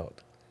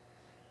about.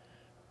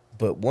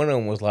 But one of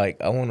them was I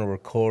want to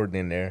record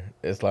in there.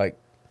 It's let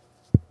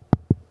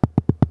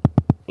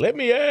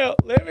me out.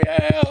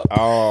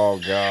 Oh,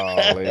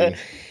 golly.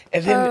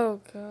 And then,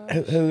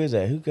 gosh. who is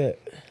that? Who got?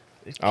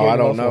 I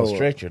don't know. On a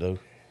stretcher though.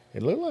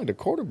 It looked like the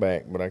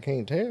quarterback, but I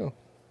can't tell.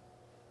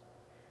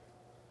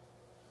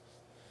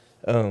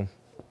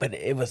 But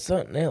it was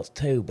something else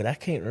too. But I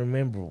can't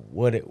remember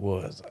what it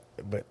was.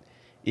 But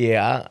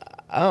yeah,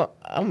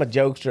 I'm a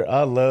jokester.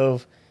 I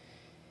love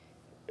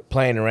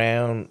playing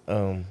around.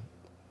 Of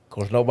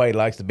course, nobody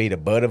likes to be the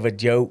butt of a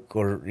joke,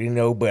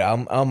 but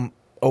I'm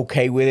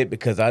okay with it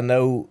because I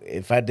know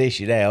if I dish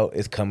it out,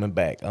 it's coming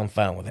back. I'm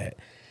fine with that.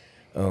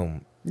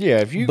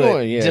 If you're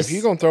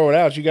gonna throw it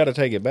out, you got to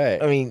take it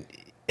back. I mean,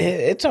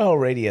 it's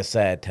already a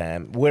sad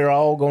time. We're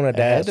all gonna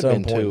die at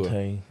some point in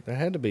time. There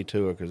had to be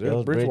Tua because there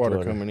was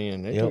Bridgewater coming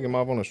in. They took him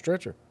off on a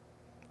stretcher.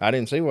 I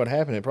didn't see what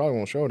happened. It probably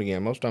won't show it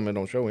again. Most of the time, it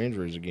don't show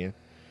injuries again.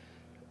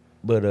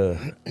 But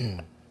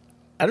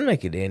I'd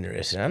make it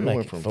interesting. I'd make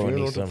it from funny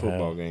funeral somehow. to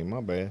football game.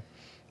 My bad.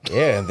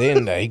 Yeah, and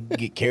then they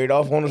get carried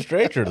off on a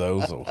stretcher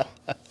though. So.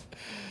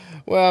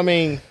 Well, I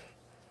mean,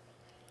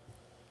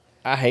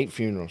 I hate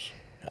funerals.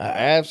 I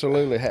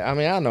absolutely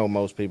I know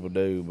most people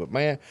do, but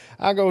man,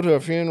 I go to a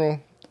funeral.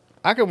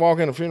 I could walk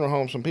in a funeral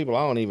home, some people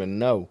I don't even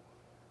know,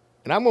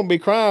 and I'm going to be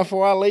crying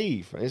before I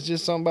leave. It's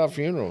just something about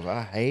funerals.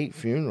 I hate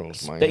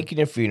funerals, man.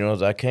 Speaking of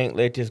funerals, I can't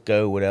let this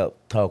go without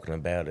talking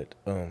about it.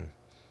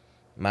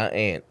 My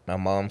aunt, my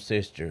mom's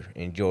sister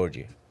in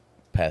Georgia,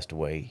 passed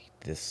away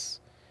this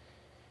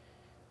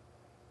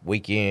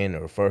weekend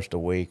or first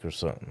of week or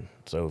something.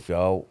 So if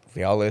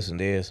y'all listen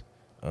to this,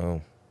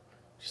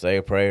 say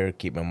a prayer,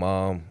 keep my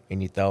mom in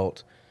your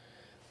thoughts.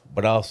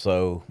 But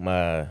also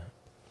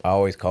I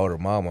always called her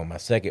mama, my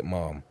second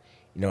mom.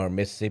 Our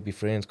Mississippi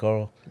friends,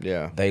 Carl?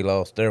 Yeah. They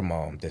lost their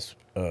mom this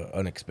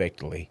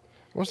unexpectedly.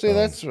 Well, see,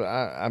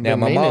 I've been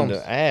meaning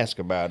to ask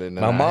about it.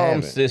 My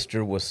mom's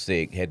sister was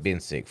sick, had been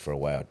sick for a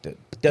while.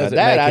 Doesn't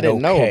make it I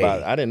didn't know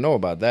about. I didn't know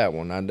about that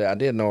one. I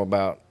did know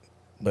about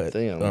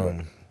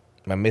them.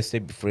 My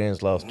Mississippi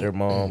friends lost their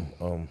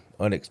mom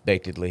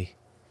unexpectedly,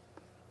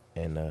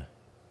 and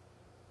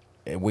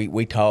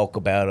we talk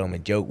about them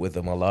and joke with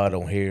them a lot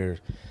on here.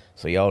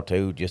 So y'all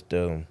too, just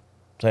say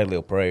a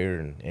little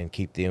prayer and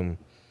keep them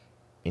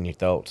in your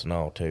thoughts and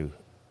all too.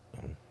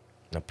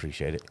 I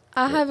appreciate it.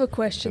 I have a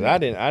question. I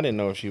didn't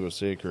know if she was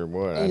sick or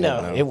what.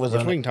 It was.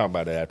 We can talk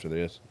about it after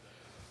this.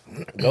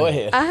 Go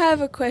ahead. I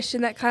have a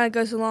question that kind of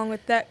goes along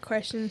with that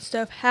question and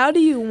stuff. How do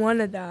you want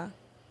to die?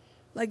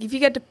 If you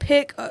got to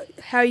pick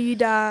how you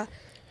die,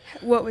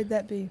 what would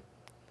that be?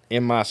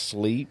 In my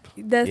sleep.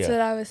 That's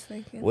what I was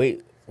thinking.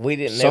 We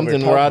didn't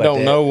something where I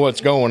don't know what's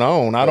going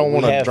on. I don't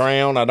want to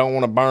drown. I don't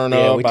want to burn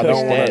up. I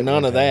don't want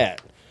none of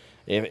that.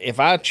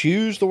 If I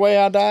choose the way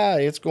I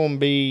die, it's going to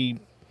be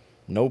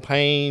no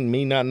pain,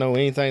 me not know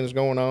anything that's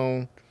going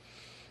on.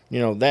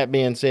 That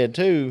being said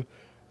too,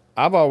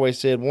 I've always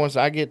said once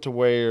I get to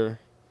where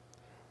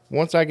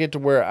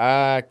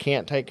I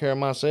can't take care of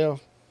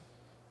myself,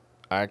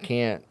 I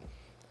can't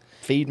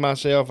feed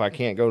myself, I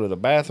can't go to the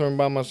bathroom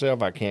by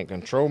myself, I can't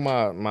control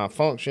my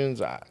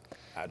functions.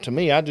 To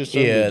me, I just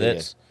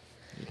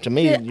to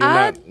me, you're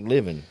not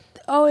living.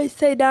 I always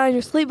say die in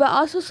your sleep, but I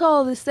also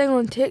saw this thing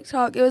on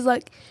TikTok. It was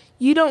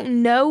you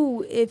don't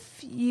know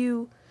if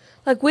you,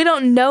 we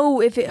don't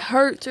know if it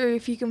hurts or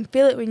if you can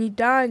feel it when you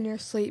die in your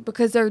sleep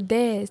because they're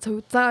dead. So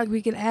it's not like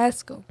we can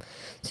ask them.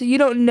 So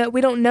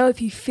we don't know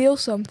if you feel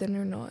something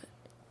or not.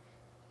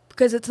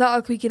 Because it's not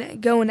like we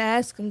can go and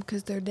ask them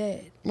because they're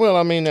dead. Well,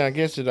 I mean, I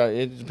guess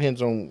it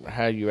depends on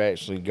how you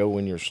actually go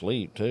in your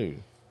sleep too.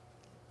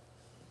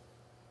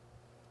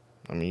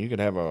 I mean, you could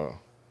have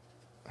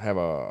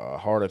a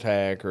heart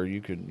attack or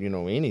you could,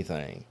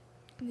 anything.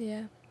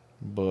 Yeah.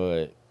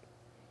 But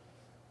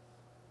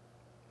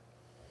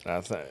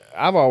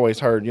I've always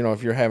heard,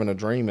 if you're having a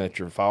dream that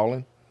you're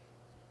falling,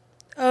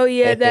 Oh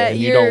yeah, that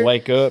and you don't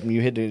wake up, and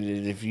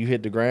if you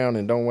hit the ground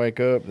and don't wake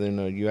up, then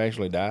you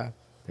actually die.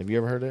 Have you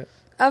ever heard that?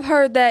 I've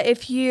heard that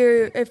if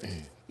you're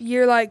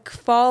like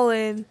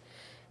falling,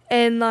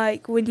 and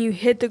like when you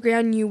hit the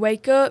ground and you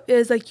wake up,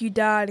 it's like you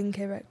died and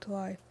came back to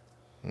life.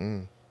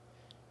 Mm.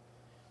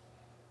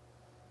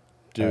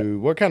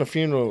 What kind of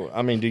funeral?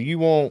 I mean, do you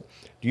want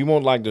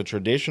like the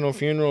traditional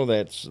funeral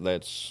that's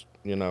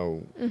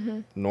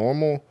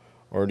normal,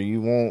 or do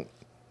you want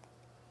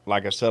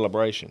like a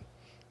celebration?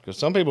 Because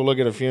some people look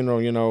at a funeral,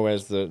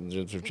 as the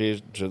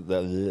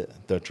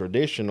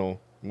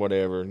traditional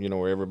whatever,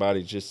 where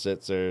everybody just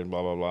sits there and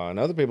blah blah blah, and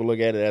other people look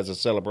at it as a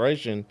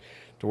celebration,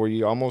 to where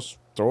you almost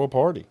throw a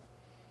party.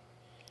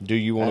 Do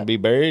you want to be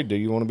buried? Do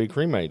you want to be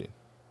cremated?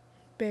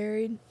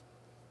 Buried.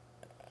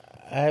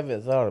 I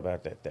haven't thought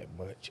about that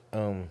much. I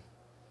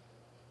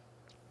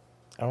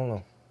don't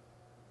know.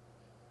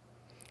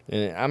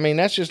 And I mean,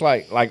 that's just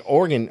like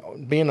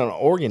being an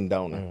organ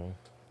donor. Mm-hmm.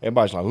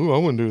 Everybody's like, "Ooh, I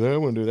wouldn't do that. I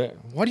wouldn't do that."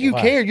 What do you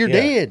care? You're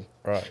dead.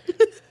 Right.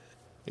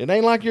 It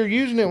ain't like you're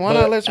using it. Why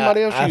not let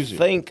somebody else use it? I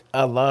think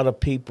a lot of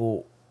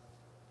people,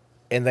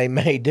 and they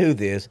may do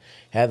this,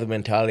 have the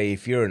mentality: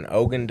 if you're an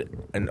organ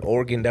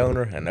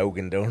donor,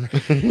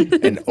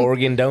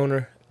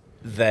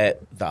 that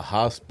the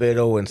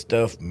hospital and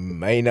stuff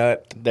may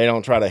not. They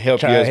don't try to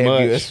help you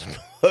as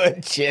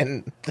much.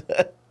 And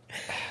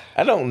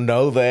I don't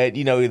know that.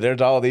 There's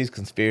all these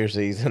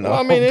conspiracies and all.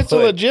 I mean, it's a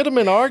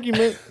legitimate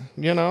argument.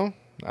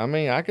 I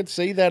mean, I could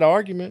see that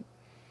argument.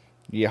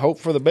 You hope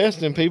for the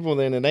best in people,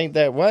 then it ain't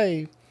that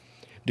way.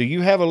 Do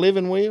you have a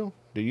living will?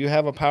 Do you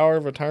have a power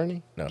of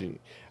attorney? No.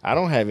 I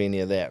don't have any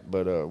of that,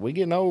 but we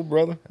getting old,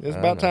 brother. It's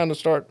about time to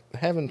start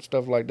having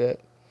stuff like that.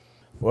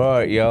 Well, all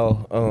right,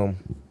 y'all.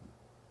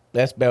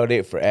 That's about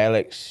it for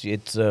Alex.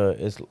 It's a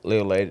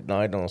little late at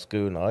night on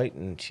school night,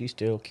 and she's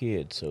still a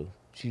kid. So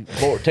she's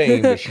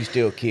 14, but she's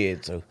still a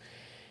kid. So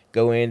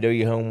go in, do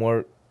your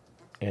homework,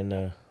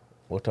 and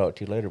we'll talk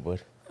to you later,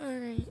 bud. All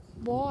right.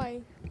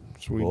 Bye.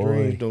 Sweet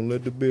dreams. Don't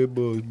let the bed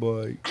bugs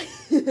bite.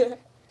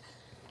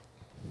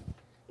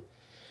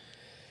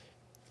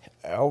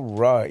 All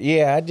right.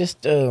 Yeah, I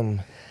just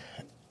I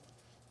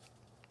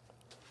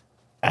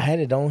had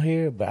it on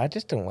here, but I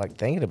just don't like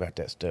thinking about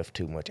that stuff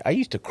too much. I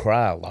used to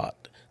cry a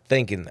lot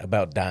thinking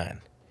about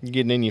dying.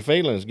 Getting in your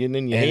feelings, getting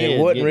in your head. And it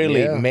wasn't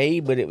really me,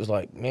 but it was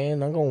like,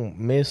 man, I'm going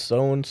to miss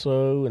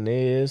so-and-so and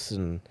this.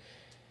 And,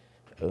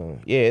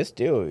 it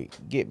still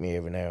get me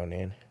every now and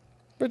then.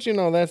 But,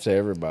 that's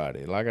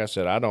everybody. Like I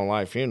said, I don't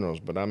like funerals,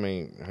 but, I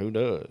mean, who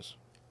does?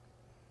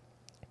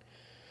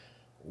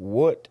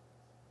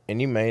 And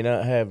you may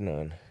not have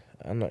none.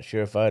 I'm not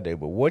sure if I do,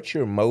 but what's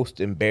your most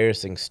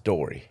embarrassing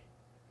story?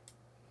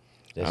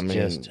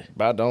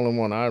 About the only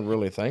one I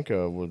really think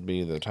of would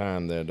be the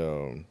time that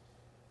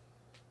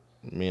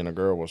me and a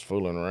girl was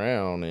fooling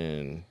around,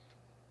 and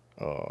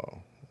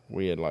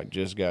we had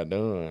just got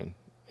done,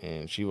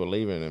 and she was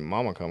leaving, and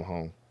Mama come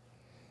home.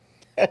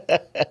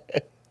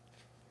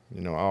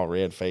 All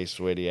red faced,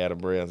 sweaty, out of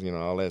breath,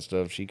 all that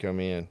stuff. She come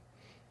in.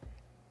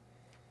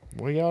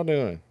 What y'all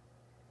doing?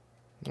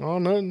 Oh,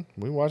 nothing.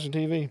 We watching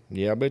TV.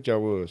 Yeah, I bet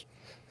y'all was.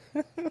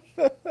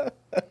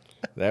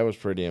 That was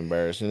pretty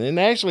embarrassing. And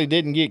actually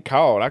didn't get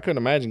caught. I couldn't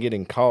imagine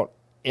getting caught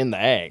in the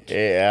act.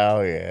 Yeah,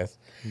 oh yes.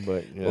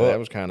 But that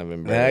was kind of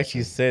embarrassing. Now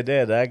you said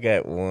that, I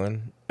got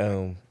one.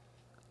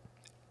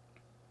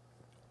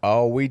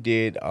 All we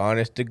did,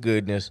 honest to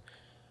goodness,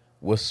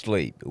 was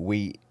sleep.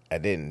 I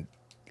didn't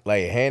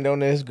lay a hand on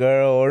this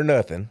girl or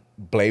nothing.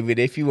 Blame it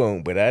if you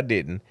want, but I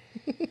didn't.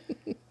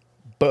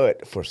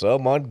 But for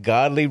some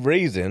ungodly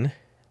reason,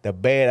 the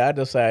bed I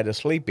decided to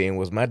sleep in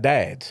was my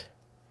dad's.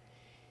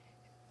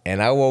 And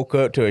I woke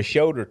up to a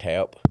shoulder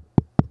tap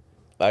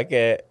like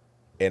that,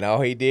 and all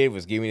he did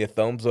was give me the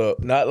thumbs up.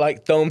 Not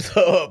like thumbs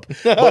up,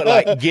 but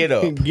like get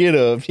up. Get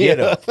up. Get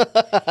up.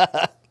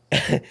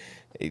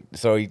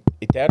 So he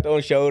tapped on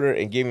the shoulder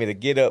and gave me the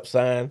get up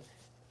sign,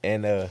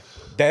 and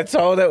that's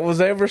all that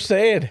was ever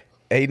said.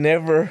 He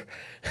never,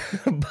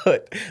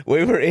 but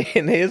we were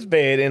in his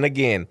bed, and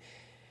again,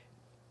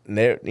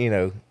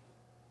 nothing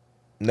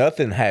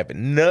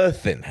happened.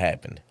 Nothing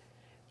happened.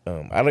 I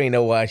don't even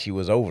know why she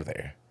was over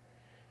there.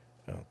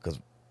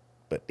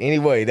 But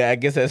anyway, I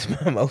guess that's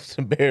my most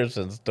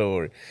embarrassing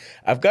story.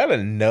 I've got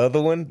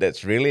another one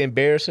that's really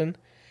embarrassing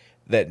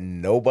that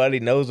nobody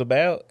knows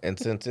about. And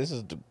since this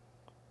is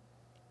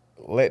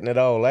letting it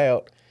all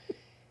out,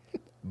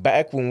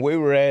 back when we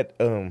were at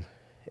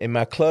in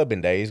my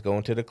clubbing days,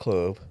 going to the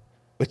club,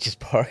 which is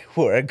probably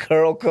where a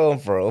girl come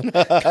from.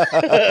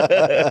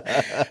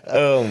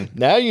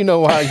 Now you know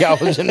why y'all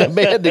was in the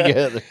bed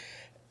together.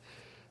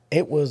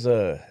 It was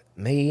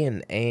me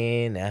and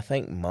Ann, I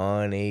think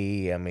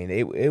Monty. I mean,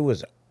 it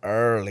was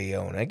early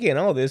on. Again,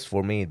 all this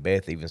before me and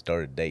Beth even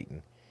started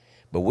dating.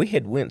 But we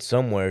had went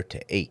somewhere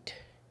to eat.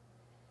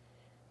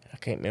 I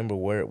can't remember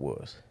where it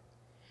was.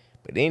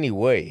 But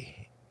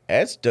anyway,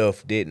 that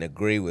stuff didn't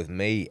agree with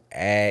me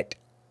at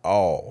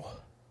all.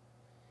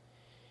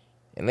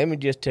 And let me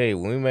just tell you,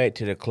 when we made it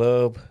to the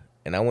club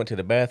and I went to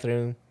the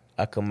bathroom,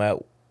 I come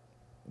out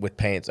with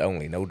pants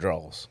only, no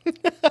drawers.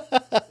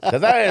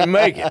 because I didn't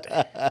make it.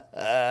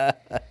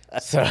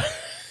 So,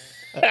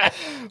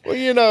 Well,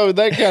 you know,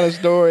 that kind of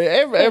story,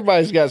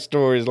 everybody's got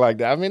stories like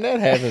that. I mean, that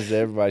happens to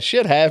everybody.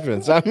 Shit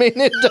happens. I mean,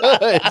 it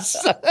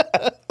does.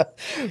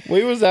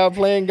 We was out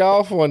playing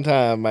golf one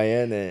time,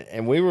 man,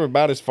 and we were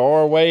about as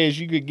far away as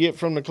you could get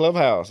from the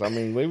clubhouse. I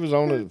mean, we was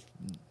on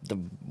the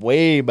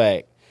way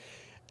back.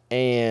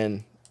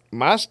 And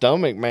my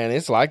stomach, man,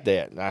 it's like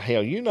that. Now,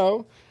 hell, you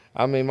know,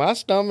 I mean, my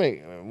stomach,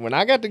 when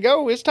I got to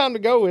go, it's time to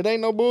go. It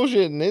ain't no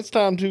bullshitting. It's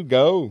time to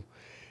go.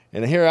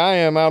 And here I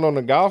am out on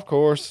the golf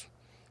course.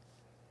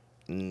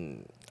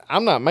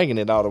 I'm not making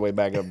it all the way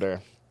back up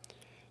there.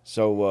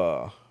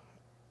 So,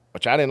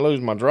 which I didn't lose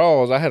my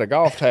drawers. I had a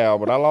golf towel,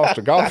 but I lost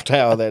a golf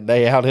towel that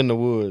day out in the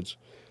woods.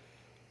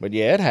 But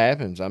yeah, it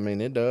happens. I mean,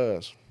 it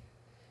does.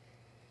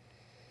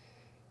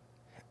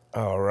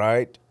 all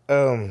right.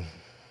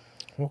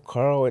 Well,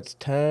 Carl, it's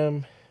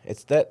time.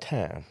 It's that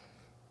time.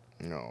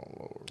 Oh,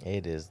 Lord.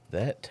 It is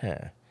that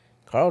time.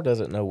 Carl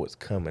doesn't know what's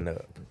coming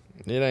up.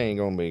 It ain't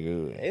going to be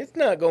good. It's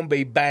not going to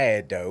be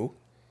bad, though.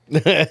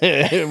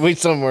 We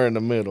somewhere in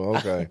the middle.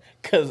 Okay.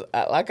 Because,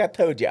 like I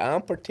told you,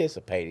 I'm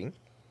participating.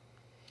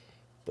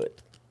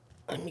 But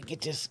let me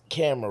get this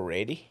camera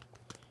ready.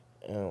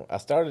 I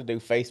started to do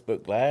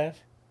Facebook Live.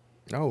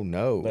 Oh,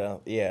 no.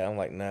 But, yeah, I'm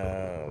like,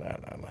 no.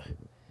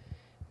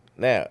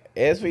 Now,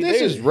 as we This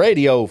do... is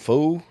radio,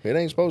 fool. It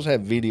ain't supposed to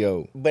have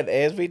video. But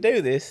as we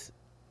do this,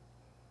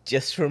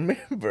 just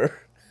remember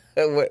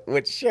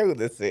what show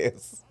this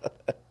is.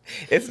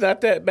 It's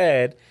not that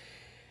bad.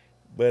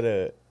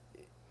 But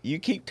you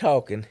keep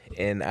talking,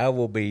 and I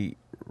will be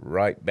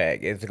right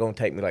back. It's going to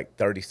take me like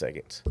 30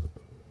 seconds.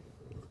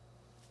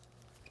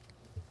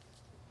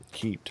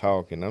 Keep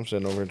talking. I'm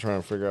sitting over here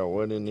trying to figure out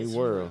what in the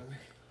world.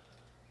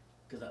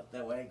 Because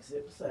that way I can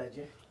sit beside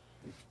you.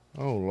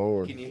 Oh,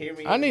 Lord. Can you hear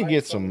me? I need to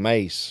get some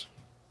mace.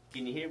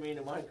 Can you hear me in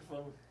the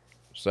microphone?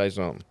 Say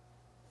something.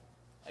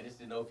 I just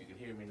didn't know if you could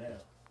hear me now.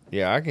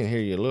 Yeah, I can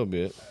hear you a little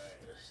bit. All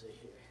right, let's see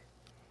here.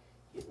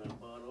 Get my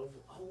bottle.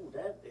 Oh,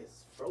 that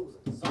is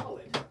frozen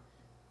solid.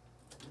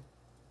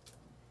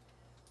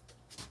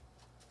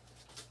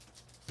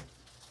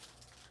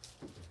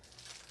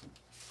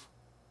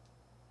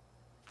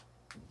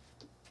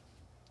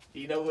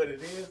 You know what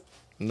it is?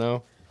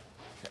 No?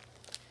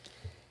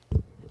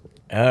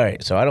 All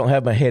right, so I don't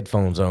have my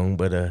headphones on,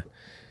 but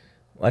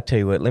I tell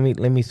you what, let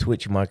me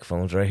switch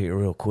microphones right here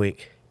real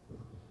quick.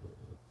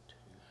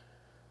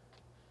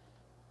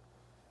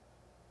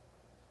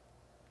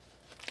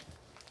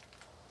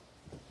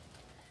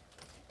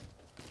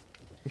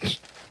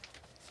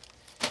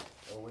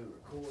 Oh, we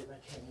record?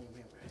 I can't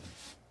remember.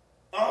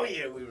 Oh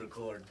yeah, we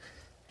record.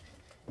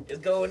 It's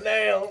going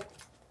down.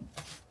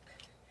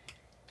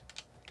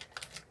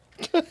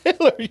 What the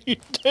hell are you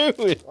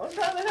doing? I'm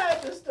trying to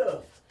hide this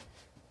stuff.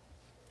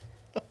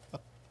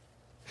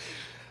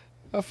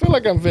 I feel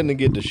like I'm finna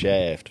get the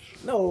shaft.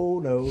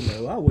 No,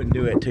 I wouldn't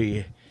do it to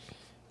you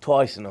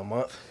twice in a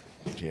month.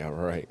 Yeah,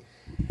 right.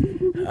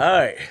 All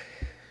right.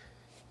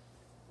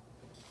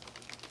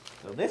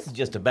 So this is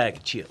just a bag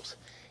of chips.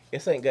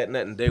 This ain't got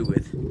nothing to do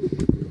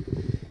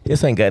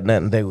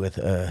with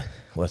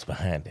what's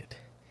behind it.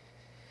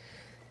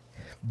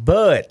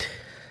 But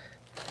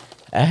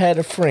I had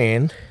a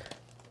friend.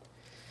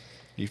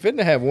 You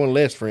finna have one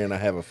less friend, I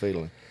have a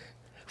feeling.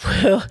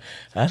 Well,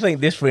 I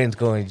think this friend's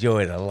going to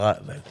enjoy it a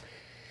lot, though.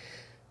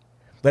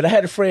 But I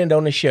had a friend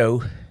on the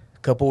show a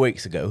couple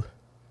weeks ago.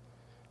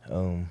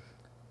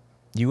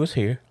 You was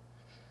here.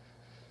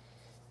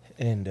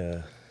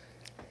 And,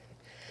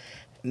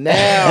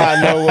 Now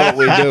I know what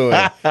we're doing.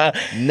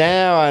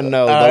 Now I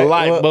know. The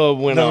light bulb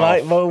went off. The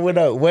light bulb went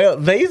off. Well,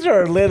 these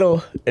are a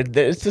little,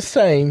 it's the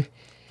same,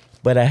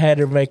 but I had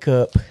her make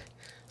up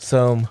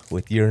some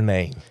with your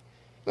name.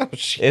 Oh,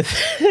 shit.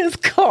 It's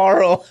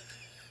Carl.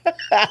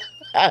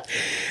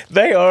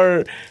 They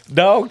are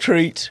dog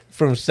treats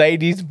from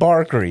Sadie's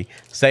Barkery.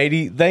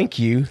 Sadie, thank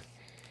you.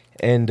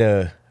 And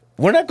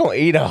we're not going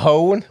to eat a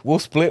whole one. We'll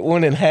split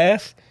one in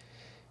half.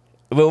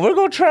 But we're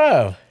going to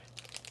try them.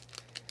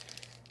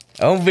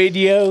 On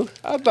video.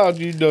 I thought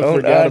you'd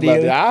forgot about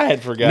that. I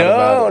had forgot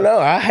about it. No,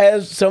 I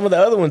had some of the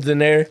other ones in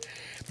there.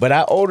 But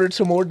I ordered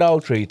some more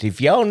dog treats. If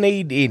y'all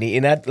need any,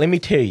 and let me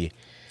tell you,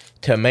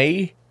 to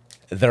me,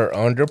 they're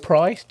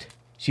underpriced.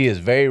 She is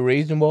very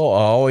reasonable.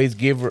 I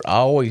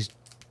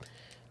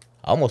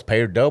almost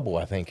pay her double,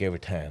 I think, every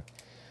time.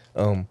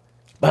 But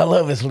I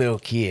love this little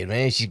kid,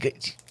 man. She's got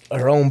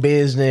her own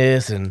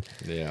business, and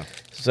Yeah.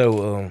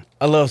 so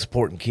I love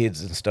supporting kids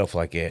and stuff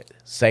like that.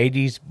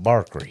 Sadie's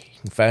Barkery.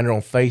 You can find her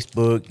on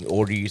Facebook. You can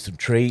order you some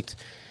treats.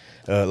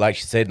 Like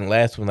she said in the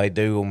last one, they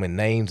do them in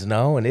names and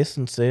all, and this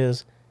one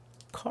says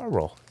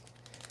Carl.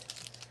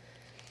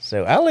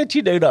 So I'll let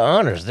you do the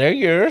honors. They're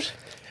yours.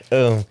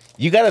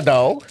 You got a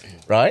dog,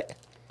 right?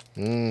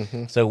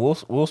 Mm-hmm. So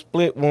we'll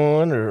split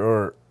one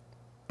or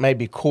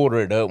maybe quarter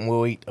it up, and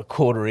we'll eat a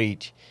quarter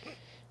each.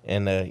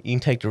 And you can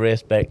take the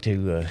rest back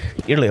to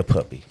your little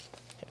puppy.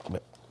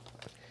 But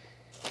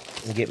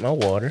I'll get my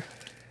water.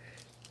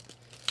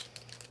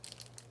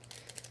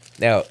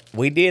 Now,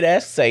 we did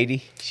ask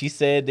Sadie. She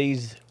said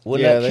these would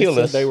Yeah, not they kill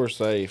said us. they were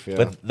safe. Yeah.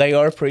 But they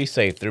are pretty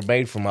safe. They're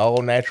made from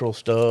all natural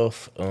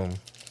stuff.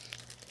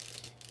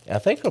 I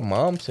think her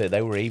mom said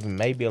they were even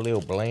maybe a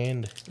little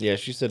bland. Yeah,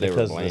 she said they were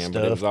because of the bland,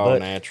 but it was stuff, all but-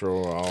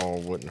 natural, all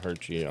wouldn't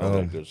hurt you, all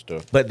that good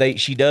stuff. But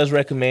she does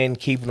recommend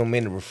keeping them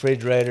in the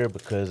refrigerator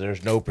because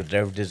there's no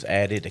preservatives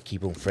added to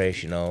keep them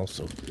fresh and all.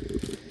 So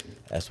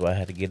that's why I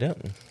had to get up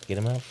and get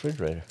them out of the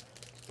refrigerator.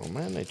 Oh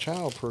man, they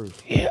childproof.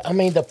 Yeah, I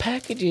mean, the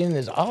packaging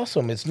is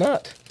awesome. It's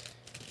not...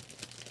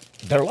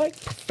 They're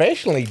like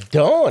professionally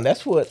done.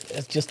 It's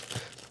just...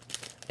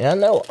 And I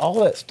know all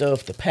that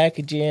stuff, the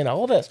packaging,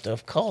 all that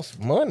stuff costs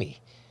money.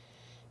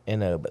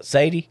 And but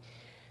Sadie,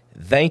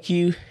 thank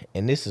you.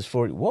 And this is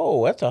for...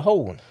 Whoa, that's a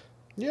whole one.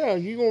 Yeah,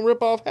 you gonna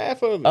rip off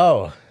half of it.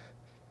 Oh.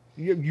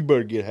 You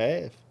better get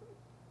half.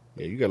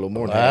 Yeah, you got a little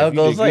more than I half.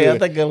 was You going to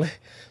did say, good.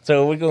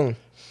 so we're going...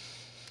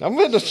 I'm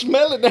going to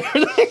smell it.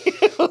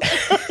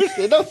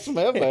 It don't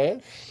smell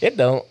bad. It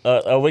don't.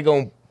 Are we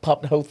going to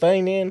pop the whole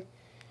thing in?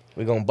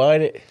 We going to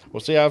bite it? Well,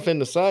 see, I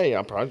finna say,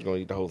 I'm probably going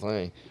to eat the whole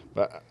thing.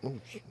 But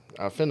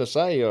I finna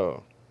say,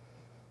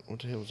 what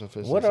the hell was I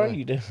finna say? What are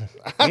you doing?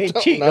 I You ain't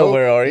don't cheating know.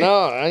 over, are you? No,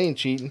 I ain't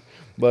cheating.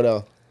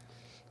 But,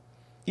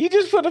 You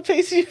just put a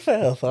piece in your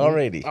mouth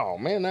already. oh,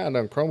 man, now I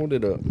done crumbled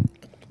it up.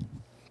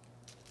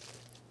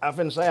 I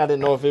finna say I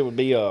didn't know if it would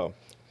be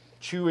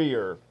chewy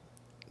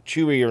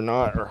or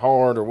not, or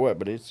hard or what,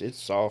 but it's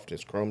soft,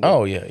 it's crumbled.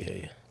 Oh,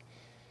 yeah.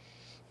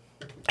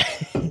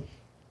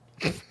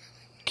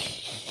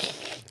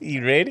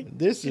 You ready?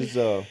 This is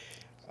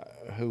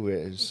who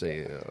is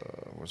say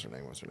what's her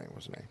name?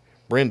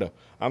 Brenda.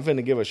 I'm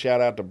finna give a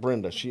shout out to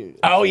Brenda. She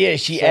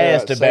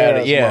asked about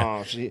Sarah's it. Yeah.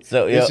 mom.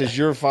 So, this yeah. is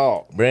your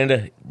fault.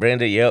 Brenda,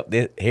 yep.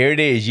 Here it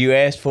is. You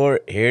asked for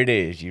it. Here it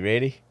is. You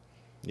ready?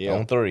 Yeah.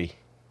 On three.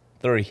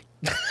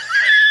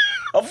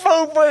 A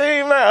fool put it in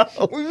your mouth.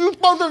 Well, you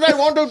supposed to say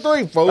 1, 2,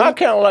 3, fool. I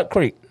count like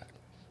creek.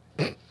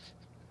 What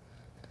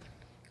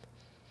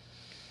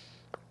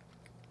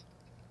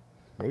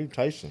are you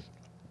tasting?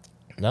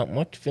 Not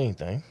much of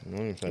anything. I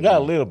ain't tasting Got a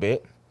nothing. little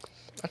bit.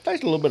 I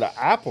taste a little bit of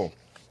apple.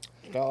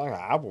 It's got like an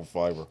apple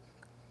flavor.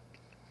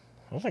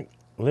 I think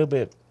a little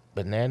bit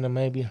banana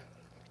maybe.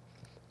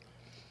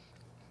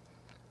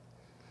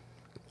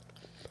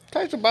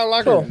 Tastes about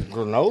like Cool. a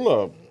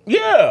granola.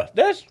 Yeah,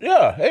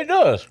 it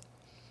does.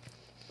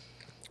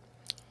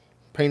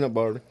 Peanut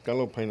butter. Got a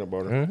little peanut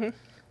butter. Mm-hmm.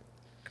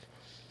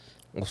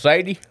 Well,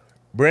 Sadie,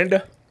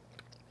 Brenda,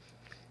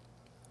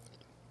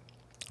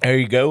 there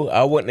you go.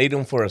 I wouldn't eat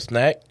them for a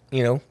snack,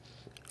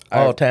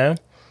 all the time.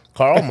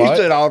 Carl He might.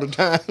 said all the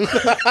time.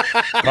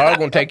 Carl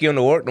gonna take you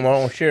into work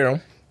tomorrow and share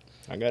them.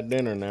 I got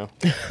dinner now.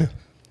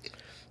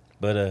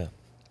 But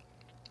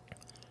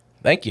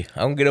thank you.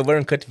 I'm gonna get over there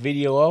and cut the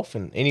video off.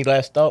 And any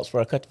last thoughts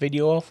before I cut the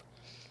video off?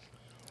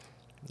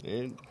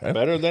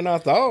 Better than I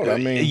thought. I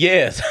mean,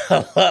 Yes,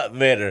 a lot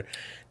better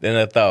than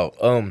I thought.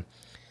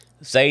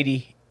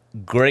 Sadie,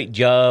 great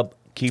job.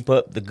 Keep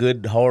up the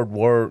good hard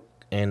work,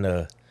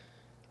 and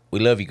we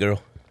love you,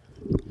 girl.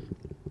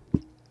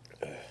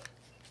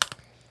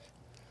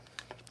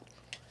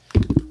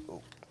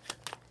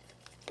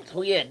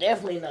 Oh yeah,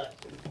 definitely not.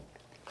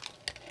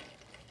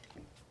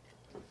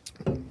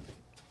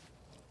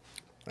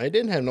 they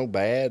didn't have no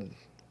bad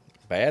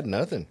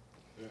nothing.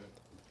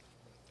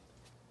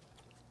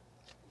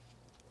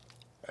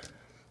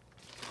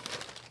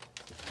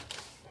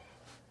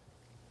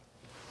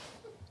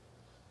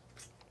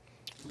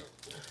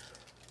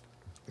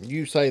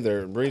 You say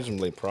they're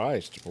reasonably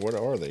priced. What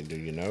are they? Do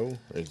you know?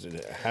 Is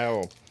it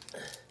how?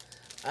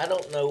 I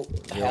don't know You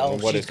don't how know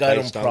what she's it's got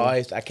them based on?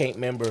 priced. I can't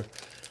remember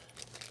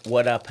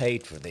what I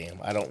paid for them.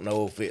 I don't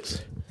know if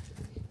it's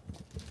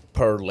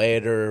per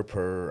letter,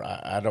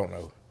 I don't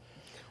know.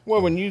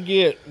 Well,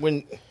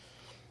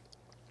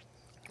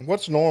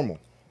 what's normal?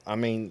 I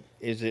mean,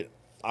 is it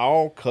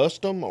all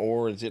custom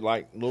or is it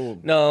like little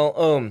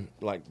No,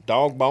 like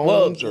dog well,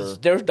 bones or?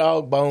 there's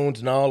dog bones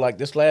and all. Like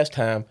this last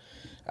time,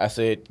 I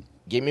said,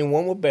 get me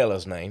one with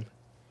Bella's name.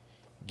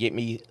 Get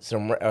me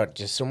some,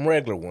 just some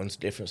regular ones,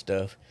 different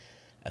stuff.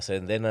 I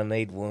said, then I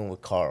need one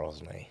with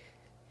Carl's name.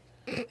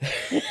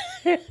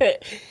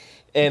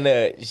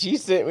 And she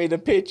sent me the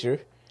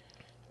picture.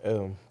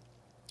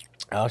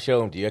 I'll show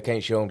them to you. I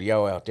can't show them to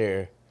y'all out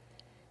there.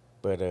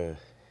 But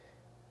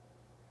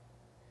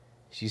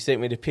she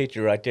sent me the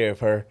picture right there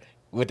of her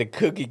with the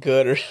cookie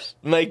cutters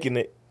making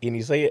it. Can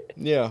you see it?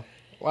 Yeah.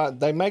 Well,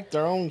 they make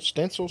their own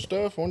stencil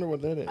stuff. Wonder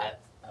what that is. I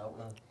don't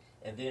know.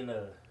 And then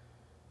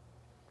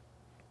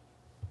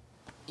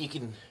you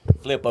can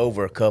flip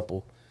over a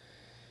couple.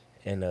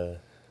 And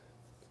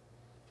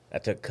I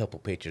took a couple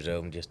pictures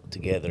of them just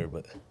together.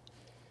 But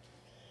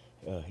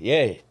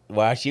yeah,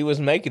 while she was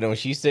making them,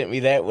 she sent me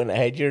that when it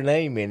had your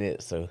name in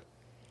it. So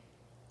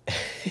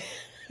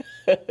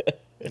I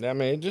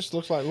mean, it just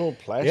looks like little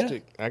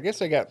plastic. I guess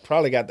they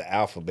probably got the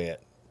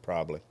alphabet.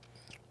 Probably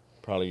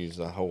use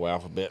the whole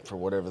alphabet for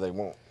whatever they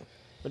want.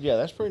 But yeah,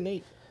 that's pretty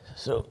neat.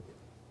 So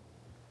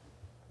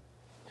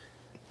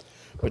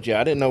But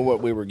yeah, I didn't know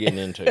what we were getting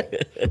into.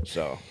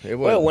 So it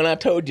was. Well, when I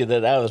told you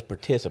that I was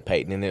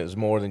participating and it was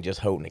more than just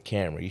holding a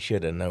camera, you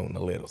should have known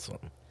a little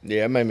something.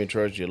 Yeah, it made me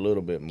trust you a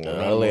little bit more.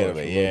 A little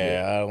bit,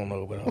 yeah. I don't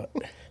know about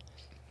it.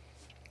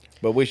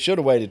 But we should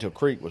have waited till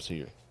Creek was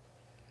here.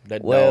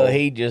 That Well,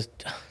 dog.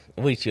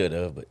 we should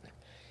have, but,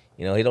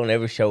 he don't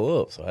ever show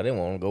up, so I didn't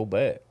want to go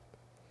back.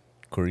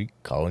 Creek,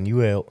 calling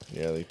you out.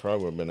 Yeah, they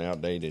probably would have been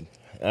outdated.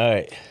 All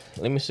right,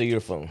 let me see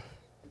your phone.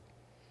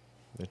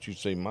 That you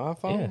see my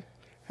phone? Yeah.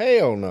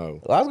 Hell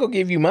no. Well, I was going to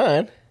give you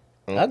mine.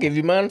 I'll give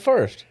you mine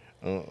first.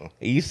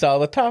 You saw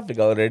the topic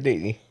over there,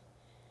 didn't you?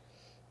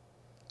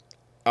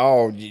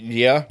 Oh,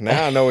 yeah.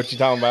 Now I know what you're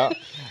talking about.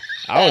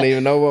 I don't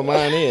even know what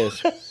mine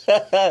is.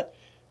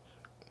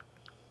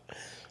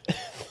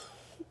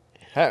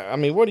 I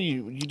mean, what do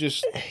you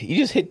just... You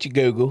just hit your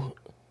Google,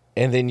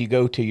 and then you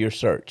go to your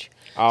search.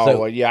 Oh, So-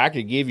 well, yeah, I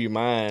could give you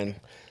mine.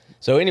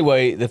 So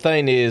anyway, the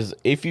thing is,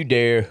 if you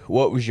dare,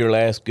 what was your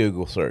last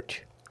Google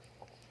search?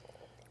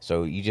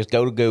 So you just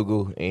go to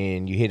Google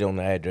and you hit on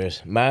the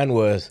address. Mine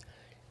was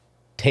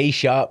tea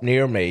shop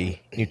near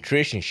me,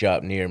 nutrition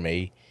shop near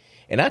me.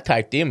 And I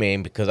typed them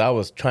in because I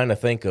was trying to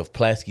think of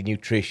Plasky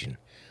Nutrition,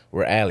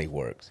 where Allie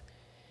works.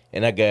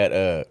 And I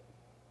got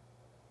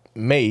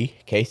me,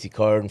 Casey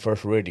Carden,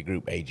 First Ready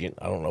Group agent.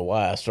 I don't know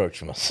why I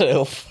searched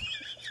myself.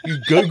 You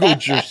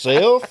Googled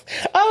yourself?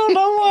 I don't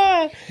know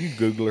why. You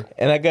Googler.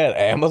 And I got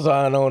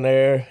Amazon on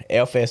there,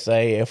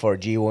 FSA,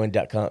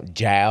 FRG1.com,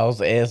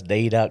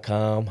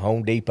 JowsSD.com,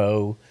 Home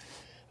Depot,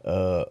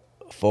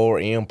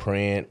 4M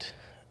Print,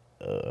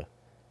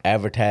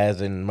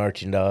 advertising,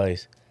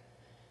 merchandise,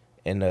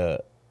 and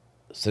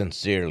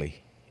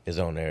Sincerely is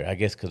on there. I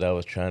guess because I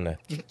was trying to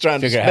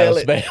figure out how to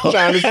spell.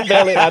 Trying to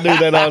spell it. I do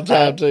that all the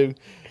time, too.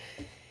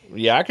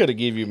 Yeah, I could have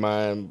give you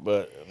mine,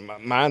 but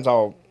mine's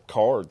all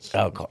cards.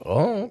 Oh,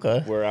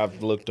 okay. Where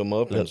I've looked them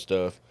up and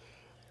stuff.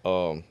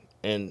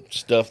 And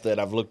stuff that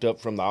I've looked up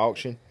from the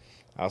auction.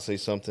 I'll see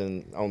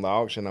something on the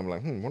auction. I'm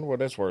like, wonder what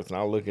that's worth. And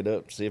I'll look it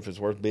up, see if it's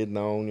worth bidding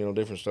on,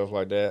 different stuff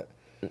like that.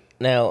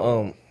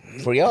 Now,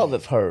 for y'all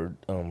that've heard,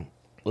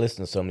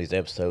 listen to some of these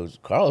episodes,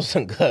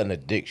 Carlson got an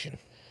addiction.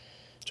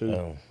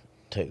 Too.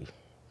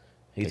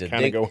 He's They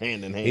kind of go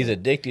hand in hand. He's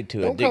addicted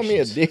to Don't call me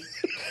a addictions. dick.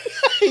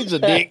 He's a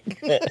dick.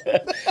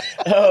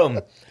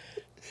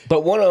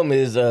 But one of them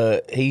is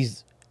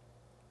he's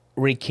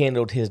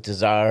rekindled his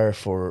desire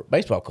for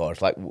baseball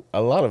cards, like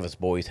a lot of us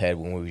boys had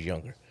when we was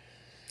younger.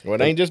 Well,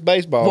 it ain't just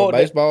baseball. Well,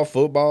 Baseball,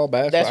 football,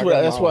 basketball.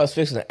 That's what I was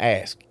fixing to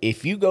ask.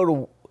 If you go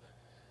to,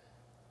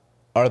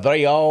 are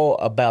they all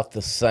about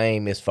the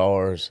same as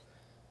far as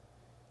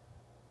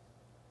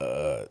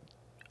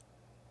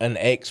an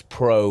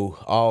ex-pro,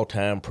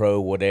 all-time pro,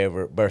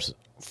 whatever, versus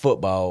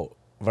football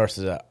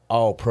versus an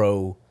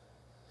all-pro,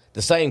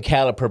 the same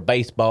caliber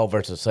baseball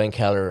versus the same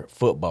caliber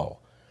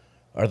football?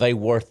 Are they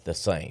worth the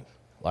same?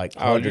 Like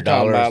 $100? Oh, you're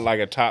talking about like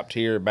a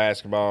top-tier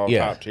basketball,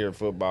 Yeah. top-tier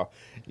football.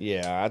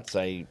 Yeah, I'd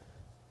say,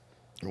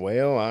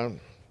 well,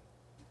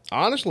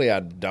 honestly,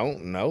 I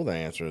don't know the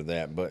answer to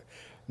that, but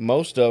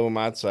most of them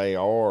I'd say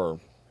are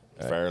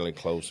fairly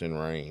close in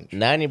range.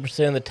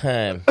 90% of the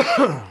time,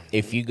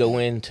 if you go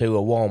into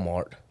a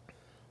Walmart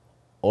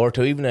or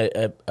to even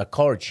a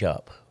card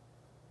shop,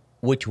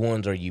 which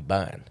ones are you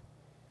buying?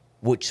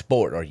 Which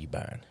sport are you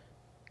buying?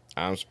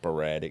 I'm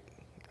sporadic.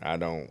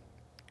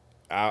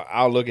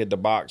 I'll look at the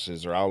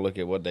boxes, or I'll look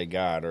at what they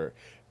got, or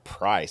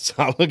price.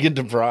 I'll look at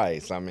the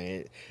price. I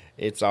mean,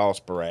 it's all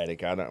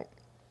sporadic. I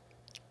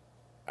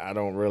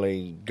don't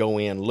really go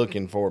in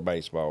looking for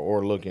baseball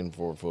or looking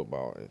for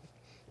football.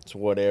 It's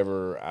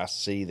whatever I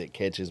see that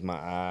catches my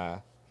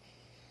eye,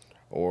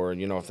 or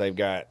if they've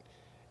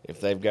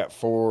got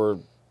four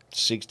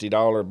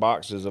 $60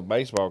 boxes of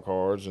baseball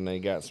cards and they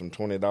got some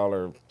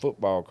 $20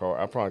 football cards,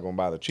 I'm probably gonna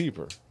buy the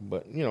cheaper.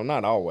 But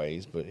not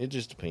always. But it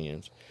just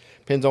depends.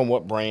 Depends on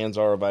what brands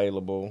are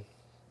available,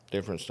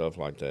 different stuff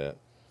like that.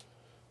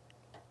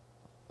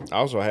 I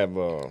also have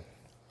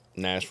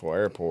Nashville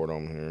Airport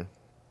on here.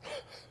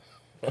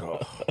 Oh.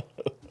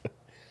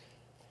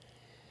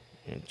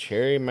 And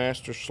Cherry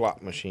Master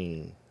slot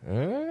machine.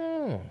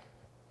 Oh.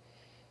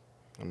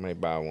 I may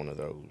buy one of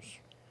those.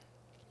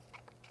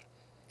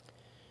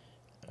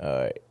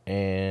 All right,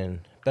 and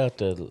I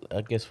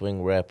guess we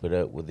can wrap it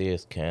up with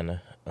this kind of.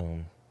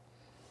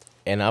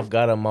 And I've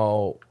got them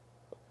all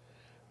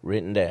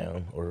written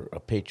down, or a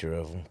picture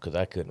of them, because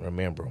I couldn't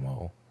remember them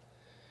all.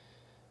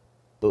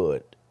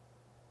 But,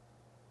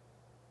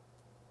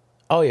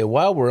 oh yeah,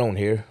 while we're on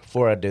here,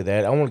 before I do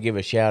that, I want to give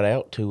a shout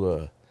out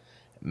to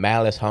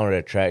Malice Haunted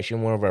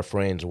Attraction. One of our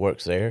friends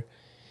works there.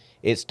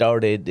 It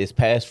started this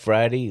past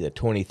Friday, the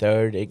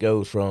 23rd. It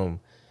goes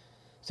from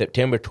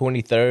September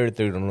 23rd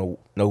through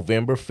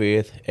November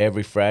 5th,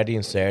 every Friday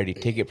and Saturday.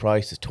 Ticket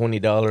price is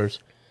 $20.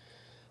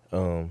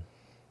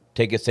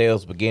 Ticket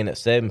sales begin at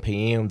 7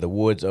 p.m. The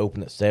woods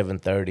open at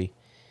 7:30.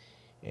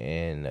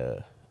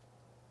 And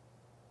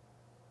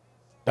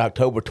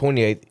October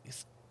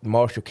 28th,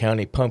 Marshall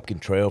County Pumpkin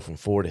Trail from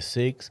 4 to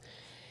 6.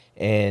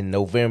 And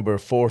November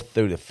 4th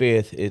through the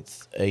 5th,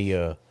 it's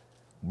a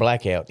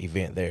blackout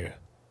event there.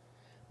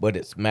 but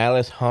it's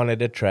Malice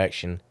Haunted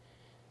Attraction.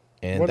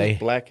 And What is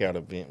Blackout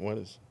Event? What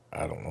is?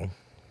 I don't know.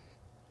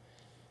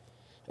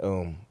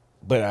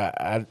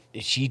 But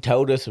she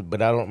told us,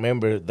 but I don't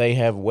remember. They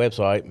have a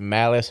website,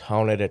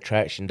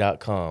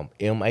 malicehauntedattraction.com.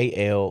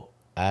 MALICE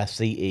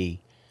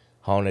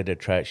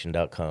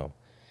hauntedattraction.com.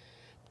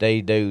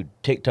 They do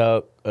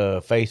TikTok,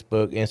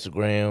 Facebook,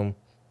 Instagram,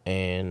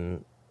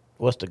 and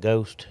what's the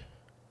ghost?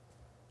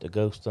 The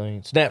ghost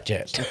thing?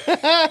 Snapchat.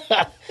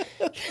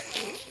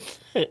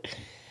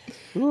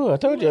 Ooh, I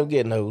told you I'm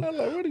getting old. I'm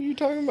like, what are you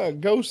talking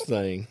about? Ghost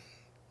thing?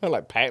 I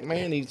like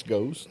Pac-Man eats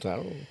ghosts. I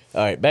don't know.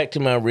 All right, back to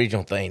my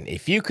original thing.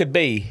 If you could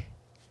be,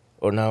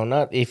 or no,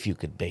 not if you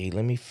could be.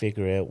 Let me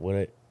figure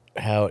out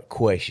how it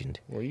questioned.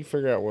 Well, you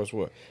figure out what's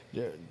what.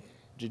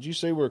 Did you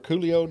see where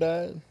Coolio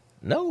died?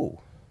 No.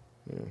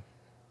 Yeah.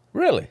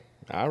 Really?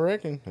 I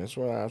reckon. That's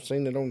why I've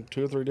seen it on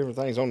 2 or 3 different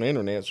things on the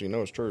internet, so you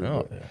know it's true.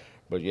 Oh,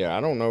 But yeah,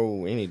 I don't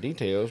know any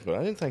details, but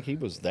I didn't think he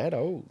was that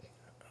old.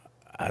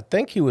 I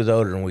think he was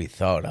older than we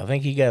thought. I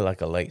think he got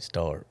like a late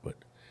start, but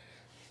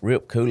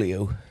rip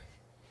Coolio.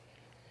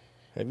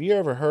 Have you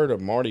ever heard of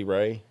Marty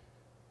Ray?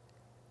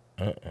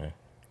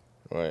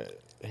 Well,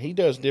 he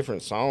does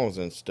different songs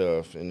and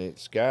stuff, and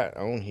it's got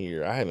on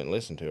here. I haven't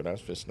listened to it. I was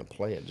fixing to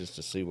play it just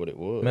to see what it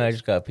was. Man, I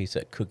just got a piece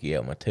of that cookie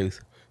out of my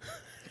tooth.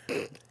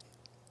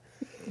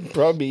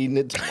 Probably eating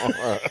it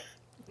tomorrow.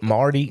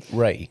 Marty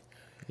Ray.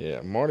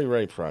 Yeah, Marty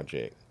Ray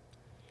Project.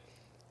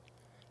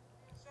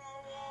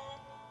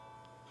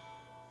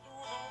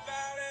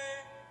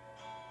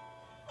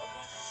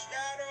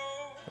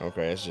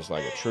 Okay, it's just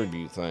like a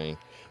tribute thing.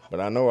 But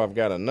I know I've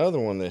got another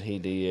one that he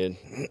did.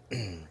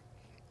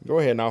 Go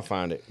ahead and I'll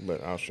find it,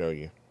 but I'll show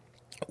you.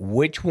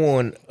 Which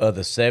one of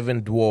the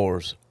 7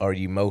 dwarves are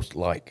you most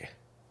like?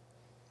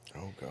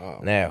 Oh,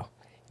 God. Now,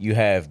 you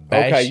have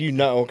Bash. Okay, you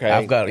know, okay.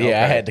 I've got, yeah, okay.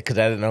 I had to because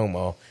I didn't know them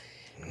all.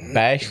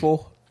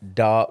 Bashful,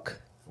 Doc,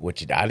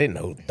 which I didn't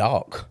know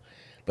Doc,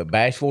 but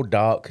Bashful,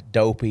 Doc,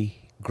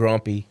 Dopey,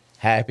 Grumpy,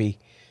 Happy,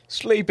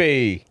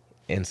 Sleepy,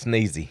 and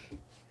Sneezy.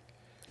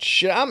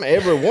 Shit, I'm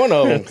every one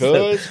of them,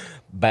 cuz.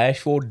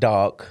 Bashful,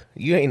 Doc.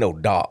 You ain't no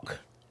Doc.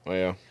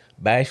 Well.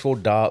 Bashful,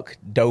 Doc,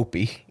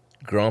 Dopey,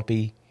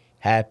 Grumpy,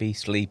 Happy,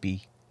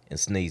 Sleepy, and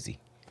Sneezy.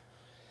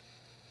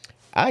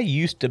 I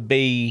used to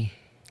be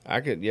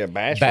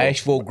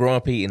bashful,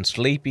 Grumpy, and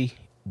Sleepy,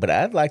 but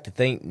I'd like to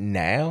think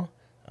now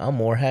I'm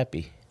more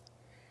happy.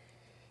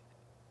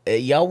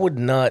 Y'all would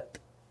not.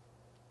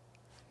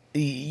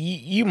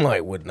 You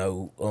might would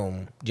know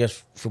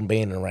just from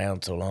being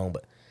around so long,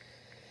 but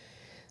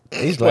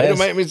these Way to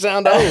make me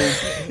sound old.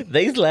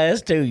 These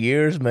last 2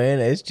 years, man,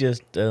 it's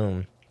just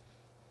when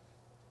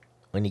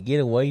you get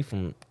away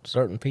from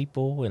certain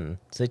people and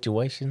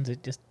situations,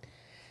 it just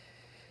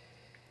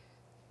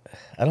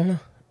I don't know.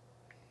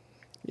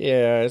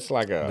 Yeah, it's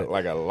like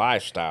a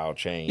lifestyle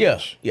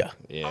change. Yeah.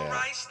 All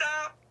right,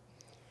 stop.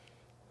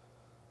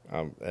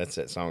 That's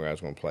that song I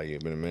was going to play you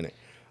in a minute.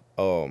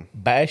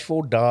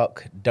 Bashful,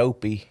 Doc,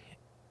 Dopey,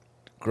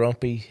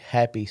 Grumpy,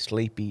 Happy,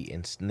 Sleepy,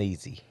 and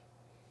Sneezy.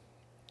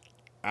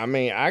 I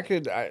mean,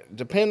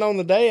 depend on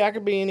the day, I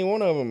could be any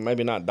one of them.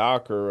 Maybe not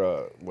Doc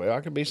or,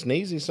 I could be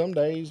Sneezy some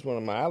days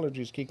when my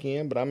allergies kick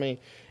in. But, I mean,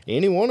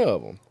 any one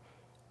of them.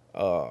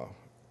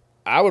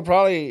 I would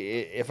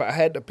probably, if I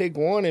had to pick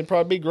one, it'd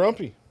probably be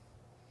Grumpy.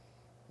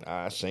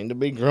 I seem to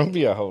be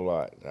grumpy a whole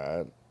lot.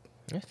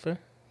 That's fair.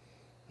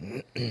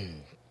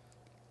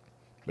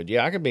 But,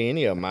 yeah, I could be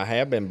any of them. I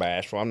have been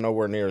bashful. I'm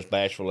nowhere near as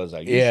bashful as I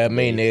used to be. Yeah,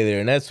 me neither.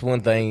 And that's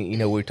one thing,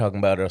 we were talking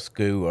about our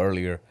school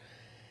earlier.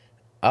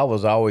 I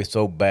was always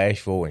so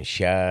bashful and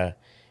shy.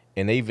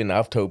 And even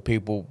I've told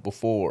people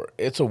before,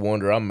 it's a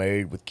wonder I'm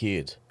married with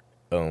kids.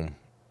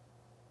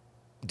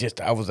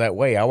 Just I was that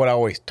way. I would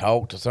always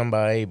talk to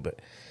somebody, but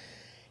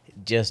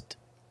just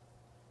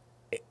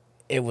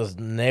it was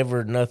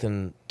never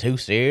nothing too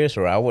serious,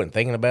 or I wasn't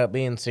thinking about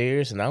being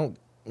serious. And I don't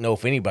know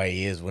if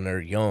anybody is when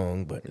they're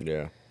young, but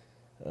yeah.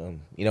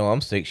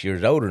 I'm 6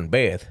 years older than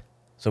Beth.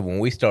 So when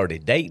we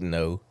started dating,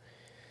 though,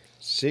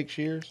 6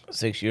 years?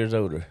 6 years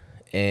older.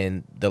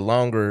 And the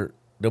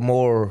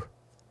more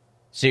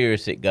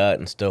serious it got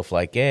and stuff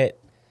like that.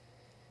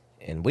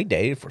 And we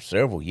dated for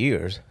several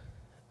years,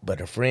 but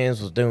her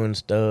friends was doing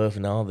stuff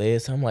and all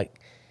this. I'm like,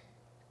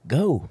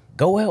 go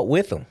out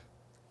with them.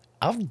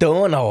 I've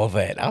done all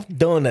that. I've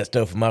done that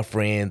stuff with my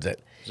friends.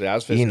 See, I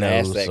was fixing to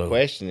ask that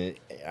question.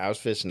 I was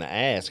fixing to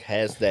ask,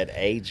 has that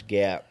age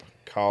gap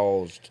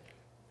caused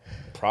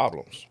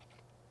problems?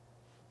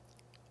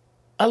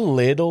 A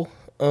little.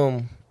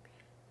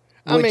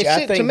 I mean,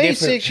 to me,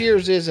 6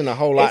 years isn't a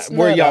whole lot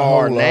where y'all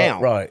are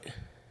now. Right.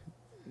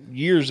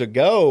 Years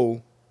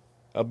ago,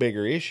 a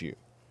bigger issue.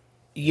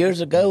 Years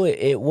ago,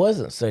 it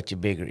wasn't such a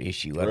bigger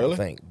issue, I don't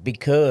think.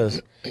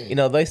 Because,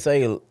 they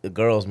say the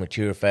girls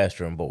mature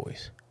faster than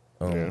boys.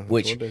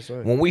 Which, what they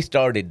say. When we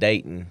started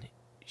dating,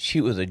 she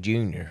was a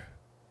junior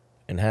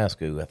in high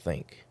school, I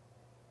think.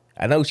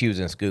 I know she was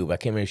in school, but I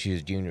can't remember if she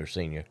was junior or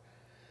senior.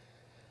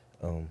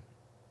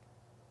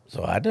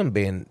 So I done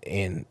been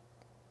in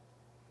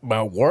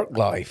my work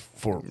life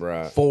for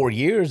 4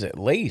 years at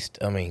least.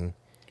 I mean,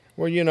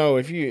 Well,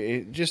 if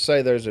you just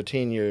say there's a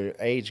 10-year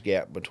age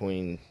gap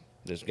between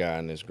this guy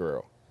and this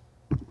girl,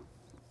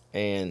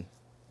 and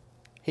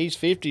he's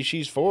 50,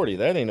 she's 40,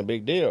 that ain't a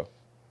big deal.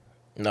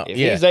 No, If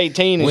he's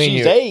 18 and When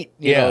she's you're-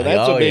 8,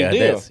 that's a big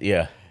deal.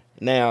 Yeah.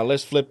 Now,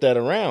 let's flip that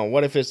around.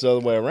 What if it's the other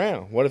way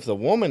around? What if the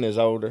woman is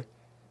older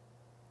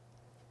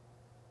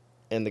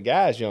and the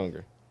guy's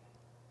younger?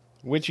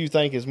 Which you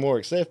think is more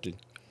accepted?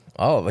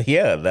 Oh,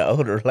 yeah, the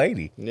older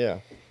lady. Yeah.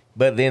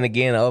 But then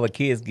again, all the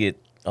teachers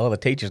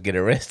get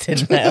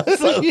arrested now.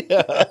 So.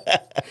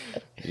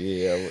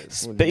 Yeah.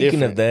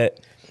 Speaking of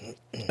that,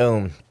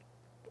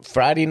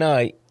 Friday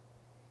night,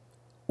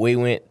 we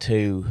went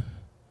to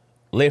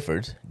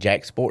Lifford's,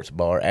 Jack's Sports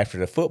Bar, after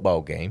the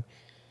football game.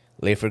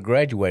 Lifford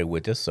graduated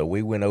with us, so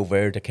we went over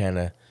there to kind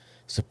of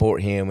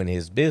support him and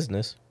his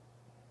business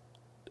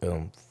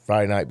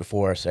Friday night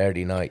before our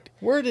Saturday night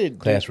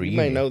class reunion. You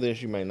may know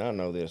this, you may not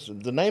know this.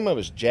 The name of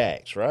it's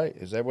Jack's, right?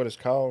 Is that what it's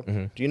called?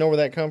 Mm-hmm. Do you know where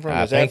that come from?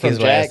 I Is that think from his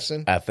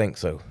Jackson? I think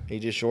so. He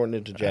just shortened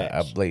it to Jack's.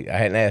 I believe. I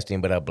hadn't asked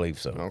him, but I believe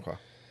so. Okay.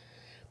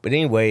 But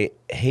anyway,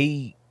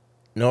 he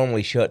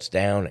normally shuts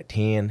down at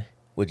 10,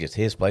 which is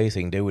his place.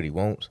 He can do what he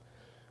wants.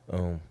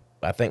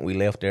 I think we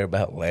left there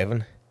about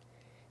 11,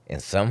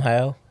 and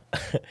somehow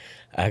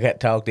I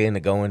got talked into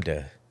going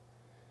to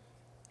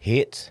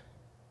Hits,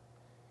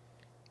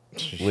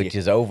 which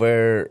is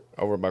over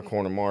by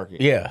Corner Market.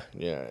 Yeah.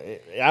 Yeah.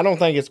 I don't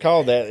think it's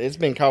called that. It's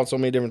been called so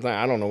many different things.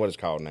 I don't know what it's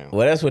called now.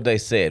 Well, that's what they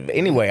said. But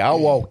anyway, I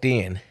walked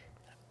in.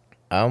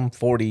 I'm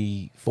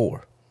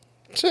 44.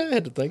 I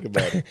had to think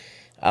about it.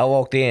 I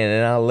walked in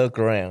and I look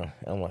around.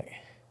 I'm like,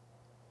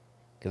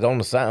 because on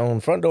the sign, on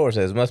the front door it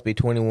says must be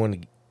 21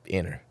 to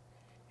enter.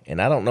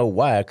 And I don't know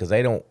why, because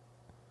they don't.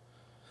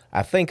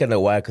 I think I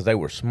know why, because they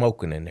were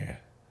smoking in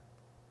there.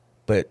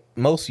 But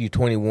most of you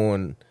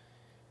 21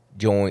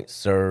 joints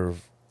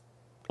serve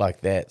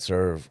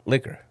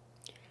liquor.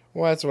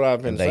 Well, that's what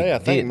I've been And they saying. I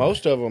think didn't.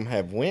 most of them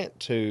have went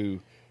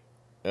to,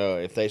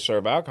 if they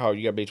serve alcohol,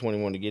 you got to be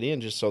 21 to get in,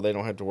 just so they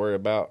don't have to worry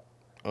about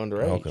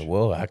underage. Okay,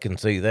 well, I can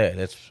see that.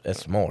 That's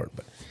smart.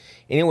 But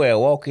anyway, I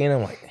walk in,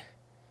 I'm like,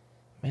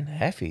 man,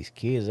 half these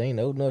kids ain't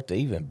old enough to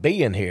even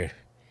be in here.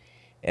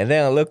 And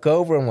then I look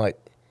over, I'm like,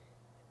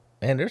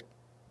 man, there's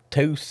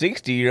 2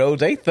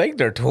 60-year-olds. They think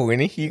they're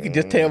 20. You can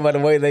just tell by the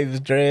way they was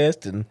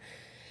dressed. And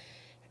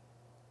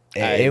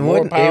Hey, it more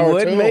wasn't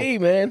power to me,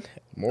 man.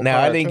 More Now,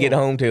 I power didn't to get 'em.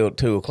 home till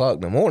 2 o'clock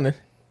in the morning.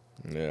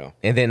 Yeah.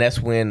 And then that's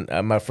when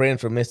my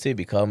friends from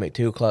Mississippi called me at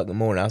 2 o'clock in the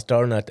morning. I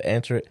started not to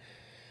answer it.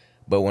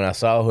 But when I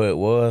saw who it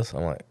was,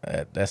 I'm like,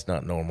 that's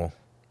not normal.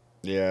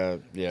 Yeah.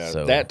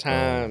 So, that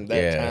time.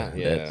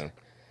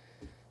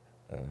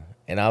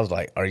 And I was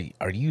like, "Are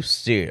you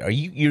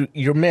serious?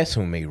 You're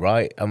messing with me,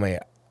 right? I mean,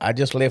 I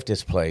just left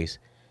this place,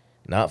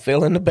 not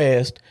feeling the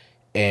best,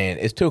 and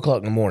it's 2 o'clock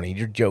in the morning.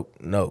 You're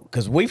joking? No,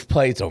 because we've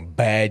played some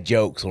bad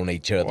jokes on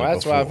each other. Well,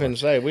 that's before. what I've been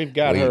saying. We've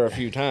got her a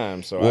few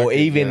times. So Well,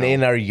 even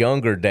in our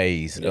younger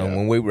days,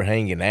 when we were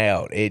hanging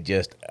out,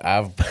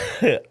 I've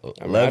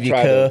love you,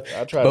 cuz,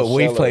 but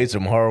we played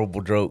some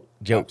horrible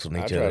jokes on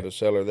I each tried other. to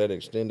sell her that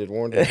extended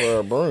warranty for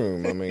a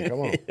broom. I mean, come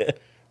on.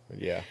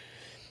 Yeah.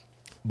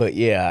 But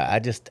yeah,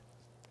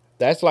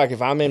 That's like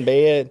if I'm in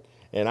bed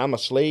and I'm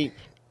asleep,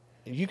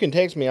 you can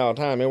text me all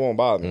the time. It won't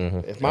bother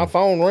me. If my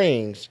phone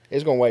rings,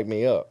 it's going to wake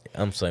me up.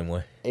 I'm the same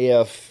way.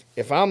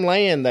 If I'm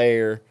laying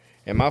there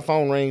and my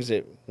phone rings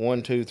at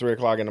 1, 2, 3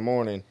 o'clock in the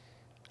morning,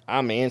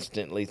 I'm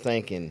instantly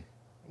thinking,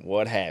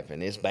 what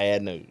happened? It's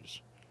bad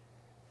news.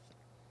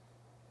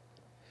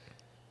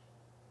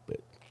 But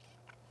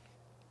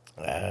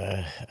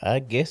I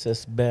guess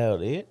that's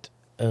about it.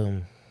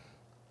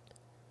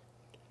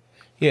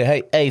 Yeah,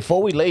 hey,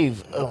 before we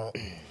leave,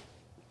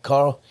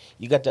 Carl,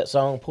 you got that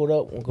song pulled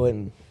up? We'll go ahead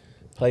and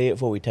play it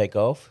before we take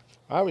off.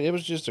 It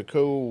was just a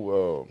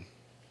cool,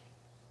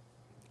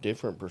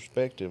 different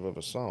perspective of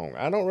a song.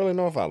 I don't really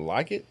know if I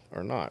like it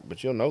or not,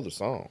 but you'll know the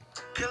song.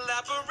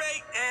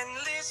 Collaborate and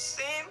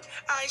listen.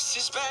 Ice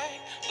is back.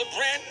 The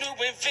brand new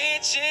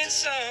invention.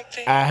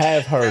 Something. I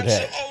have heard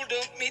that. Hold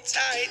up me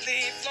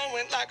tightly,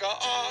 flowing like a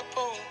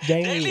harpoon.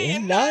 Daily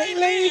and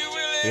nightly.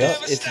 Yep,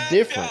 it's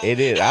different. It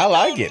is. I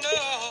like it.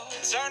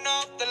 Turn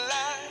off the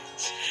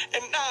lights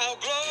and I'll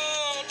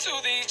glow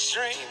to the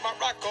extreme. I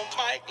rock a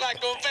mic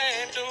like a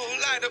vandal,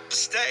 light up the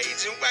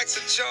stage and wax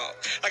a chalk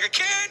like a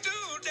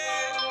candle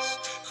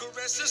dance.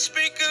 Caress the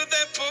speaker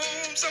that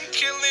booms. I'm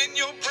killing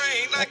your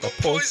brain like a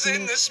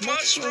poisonous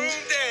mushroom,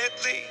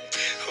 deadly.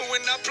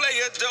 When I play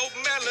a dope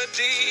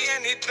melody,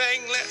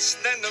 anything less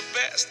than the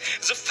best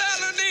is a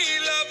felony.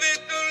 Love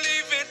it or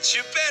leave it,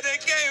 you better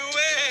get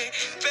away.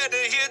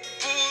 Better hit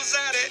bulls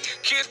at it,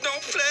 kid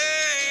don't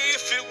play.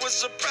 If it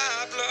was a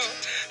problem,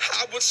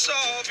 I would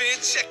solve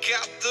it. Check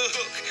out the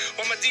hook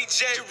while my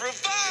DJ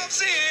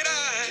revolves it.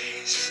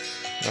 Ice.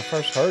 When I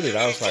first heard it,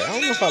 I was like, I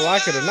don't know if I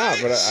like it or not,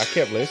 but I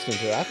kept listening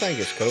to it. I think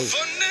it's cool.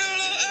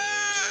 Vanilla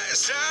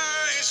ice,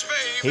 ice,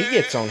 baby. He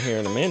gets on here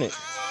in a minute.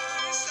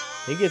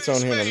 And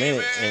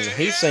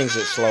he sings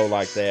it slow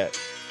like that.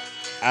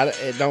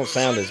 It don't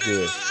sound as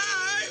good.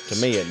 To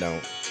me, it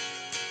don't.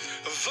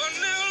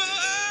 Vanilla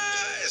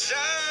ice,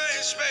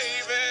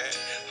 ice, baby.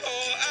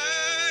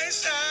 Oh,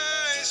 ice,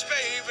 ice,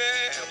 baby.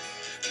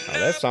 Now,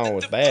 that song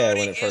was bad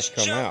when it first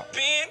come out.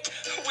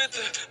 With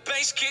the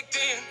bass kicked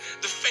in,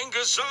 the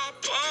fingers are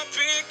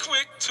pumping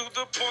quick to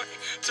the point,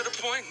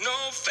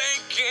 no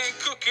faking,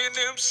 cooking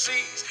them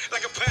seeds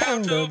like a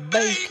pound of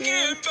bacon,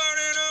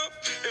 burning up.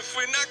 If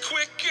we're not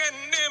quick and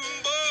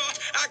nimble,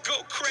 I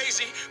go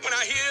crazy when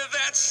I hear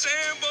that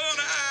cymbal.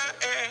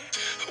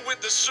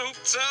 With the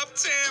souped up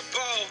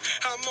tempo,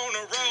 I'm on a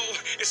roll.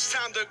 It's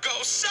time to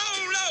go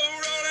solo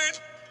rolling.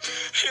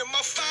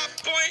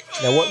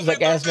 Now, what was that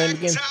guy's name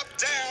again?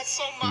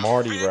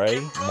 Marty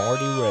Ray.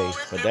 Marty Ray.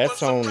 But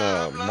that's on,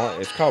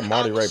 it's called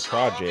Marty Ray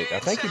Project. I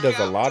think he does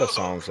a lot of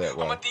songs that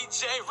way.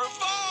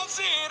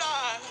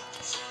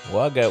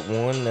 Well, I got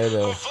one that,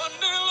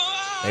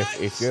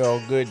 if you're all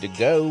good to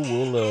go,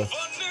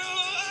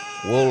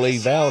 we'll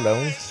leave out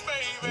on.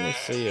 Let me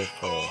see if,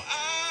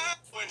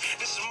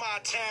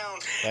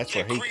 that's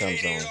where he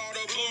comes on.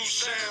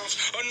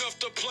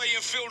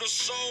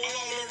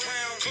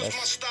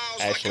 That's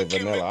actually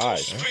Vanilla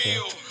Ice. Okay.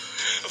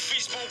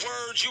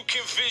 You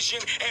can vision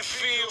and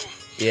feel.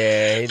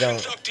 Yeah, he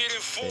don't.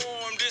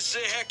 This a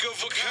heck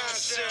of a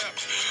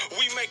concept.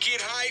 We make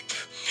it hype,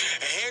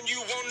 and you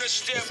wanna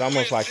step. It's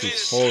almost like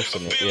he's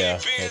forcing it. Yeah.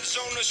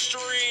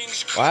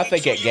 Well, I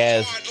think that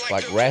guy's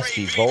like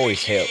raspy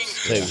voice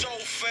helps too.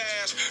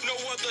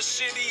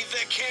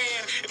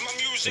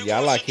 Yeah, I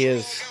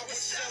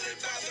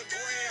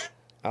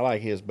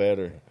like his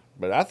better.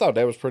 But I thought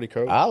that was pretty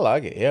cool. I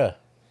like it, yeah.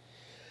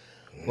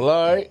 Well,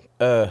 all right.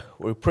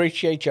 We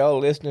appreciate y'all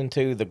listening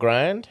to The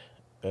Grind.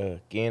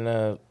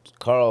 Again,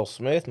 Carl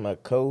Smith, my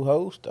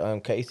co-host. I'm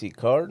Casey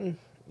Carden,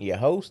 your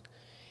host.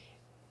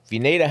 If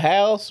you need a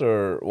house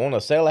or want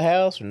to sell a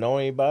house or know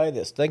anybody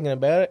that's thinking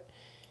about it,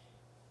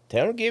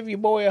 tell them to give your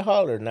boy a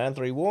holler,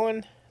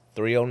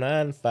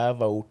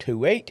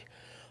 931-309-5028.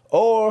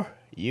 Or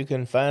you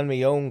can find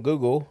me on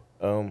Google,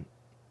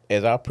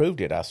 as I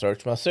proved it. I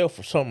searched myself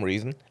for some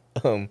reason.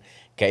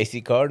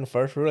 Casey Carden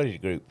First Realty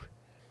Group.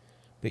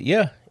 But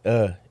yeah,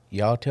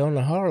 y'all tell them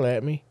to holler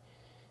at me,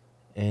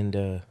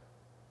 and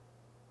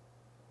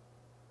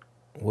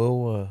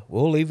we'll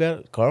leave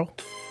out Carl.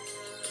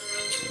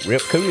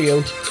 Rip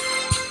Coolio.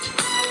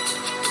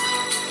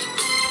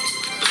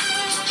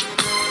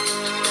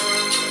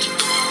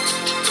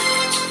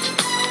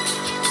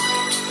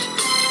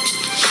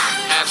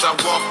 As I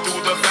walk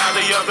through the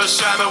valley of the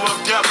shadow of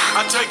death,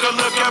 I take a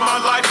look at my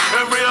life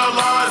and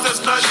realize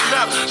there's nothing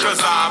left. Cause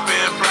I've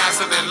been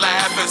blasting and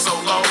laughing so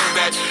long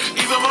that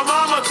even my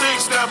mama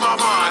thinks that my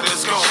mind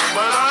is gone.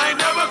 But I ain't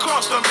never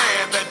crossed a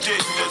man that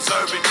didn't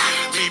deserve it.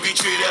 Me be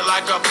treated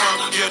like a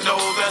punk, you know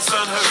that's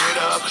unheard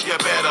of. You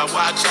better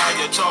watch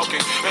how you're talking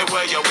and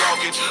where you're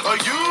walking, or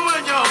you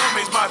and your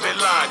homies might be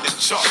lined in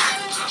chalk.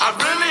 I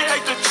really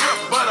hate the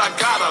trip, but I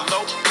gotta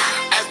low.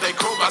 As they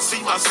croak, I see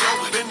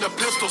myself in the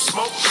pistol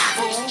smoke.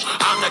 Fool,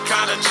 I'm the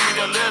kind of G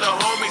the little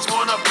homies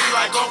wanna be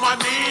like, on my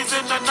knees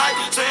in the night,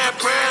 saying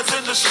prayers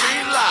in the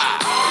street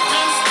light.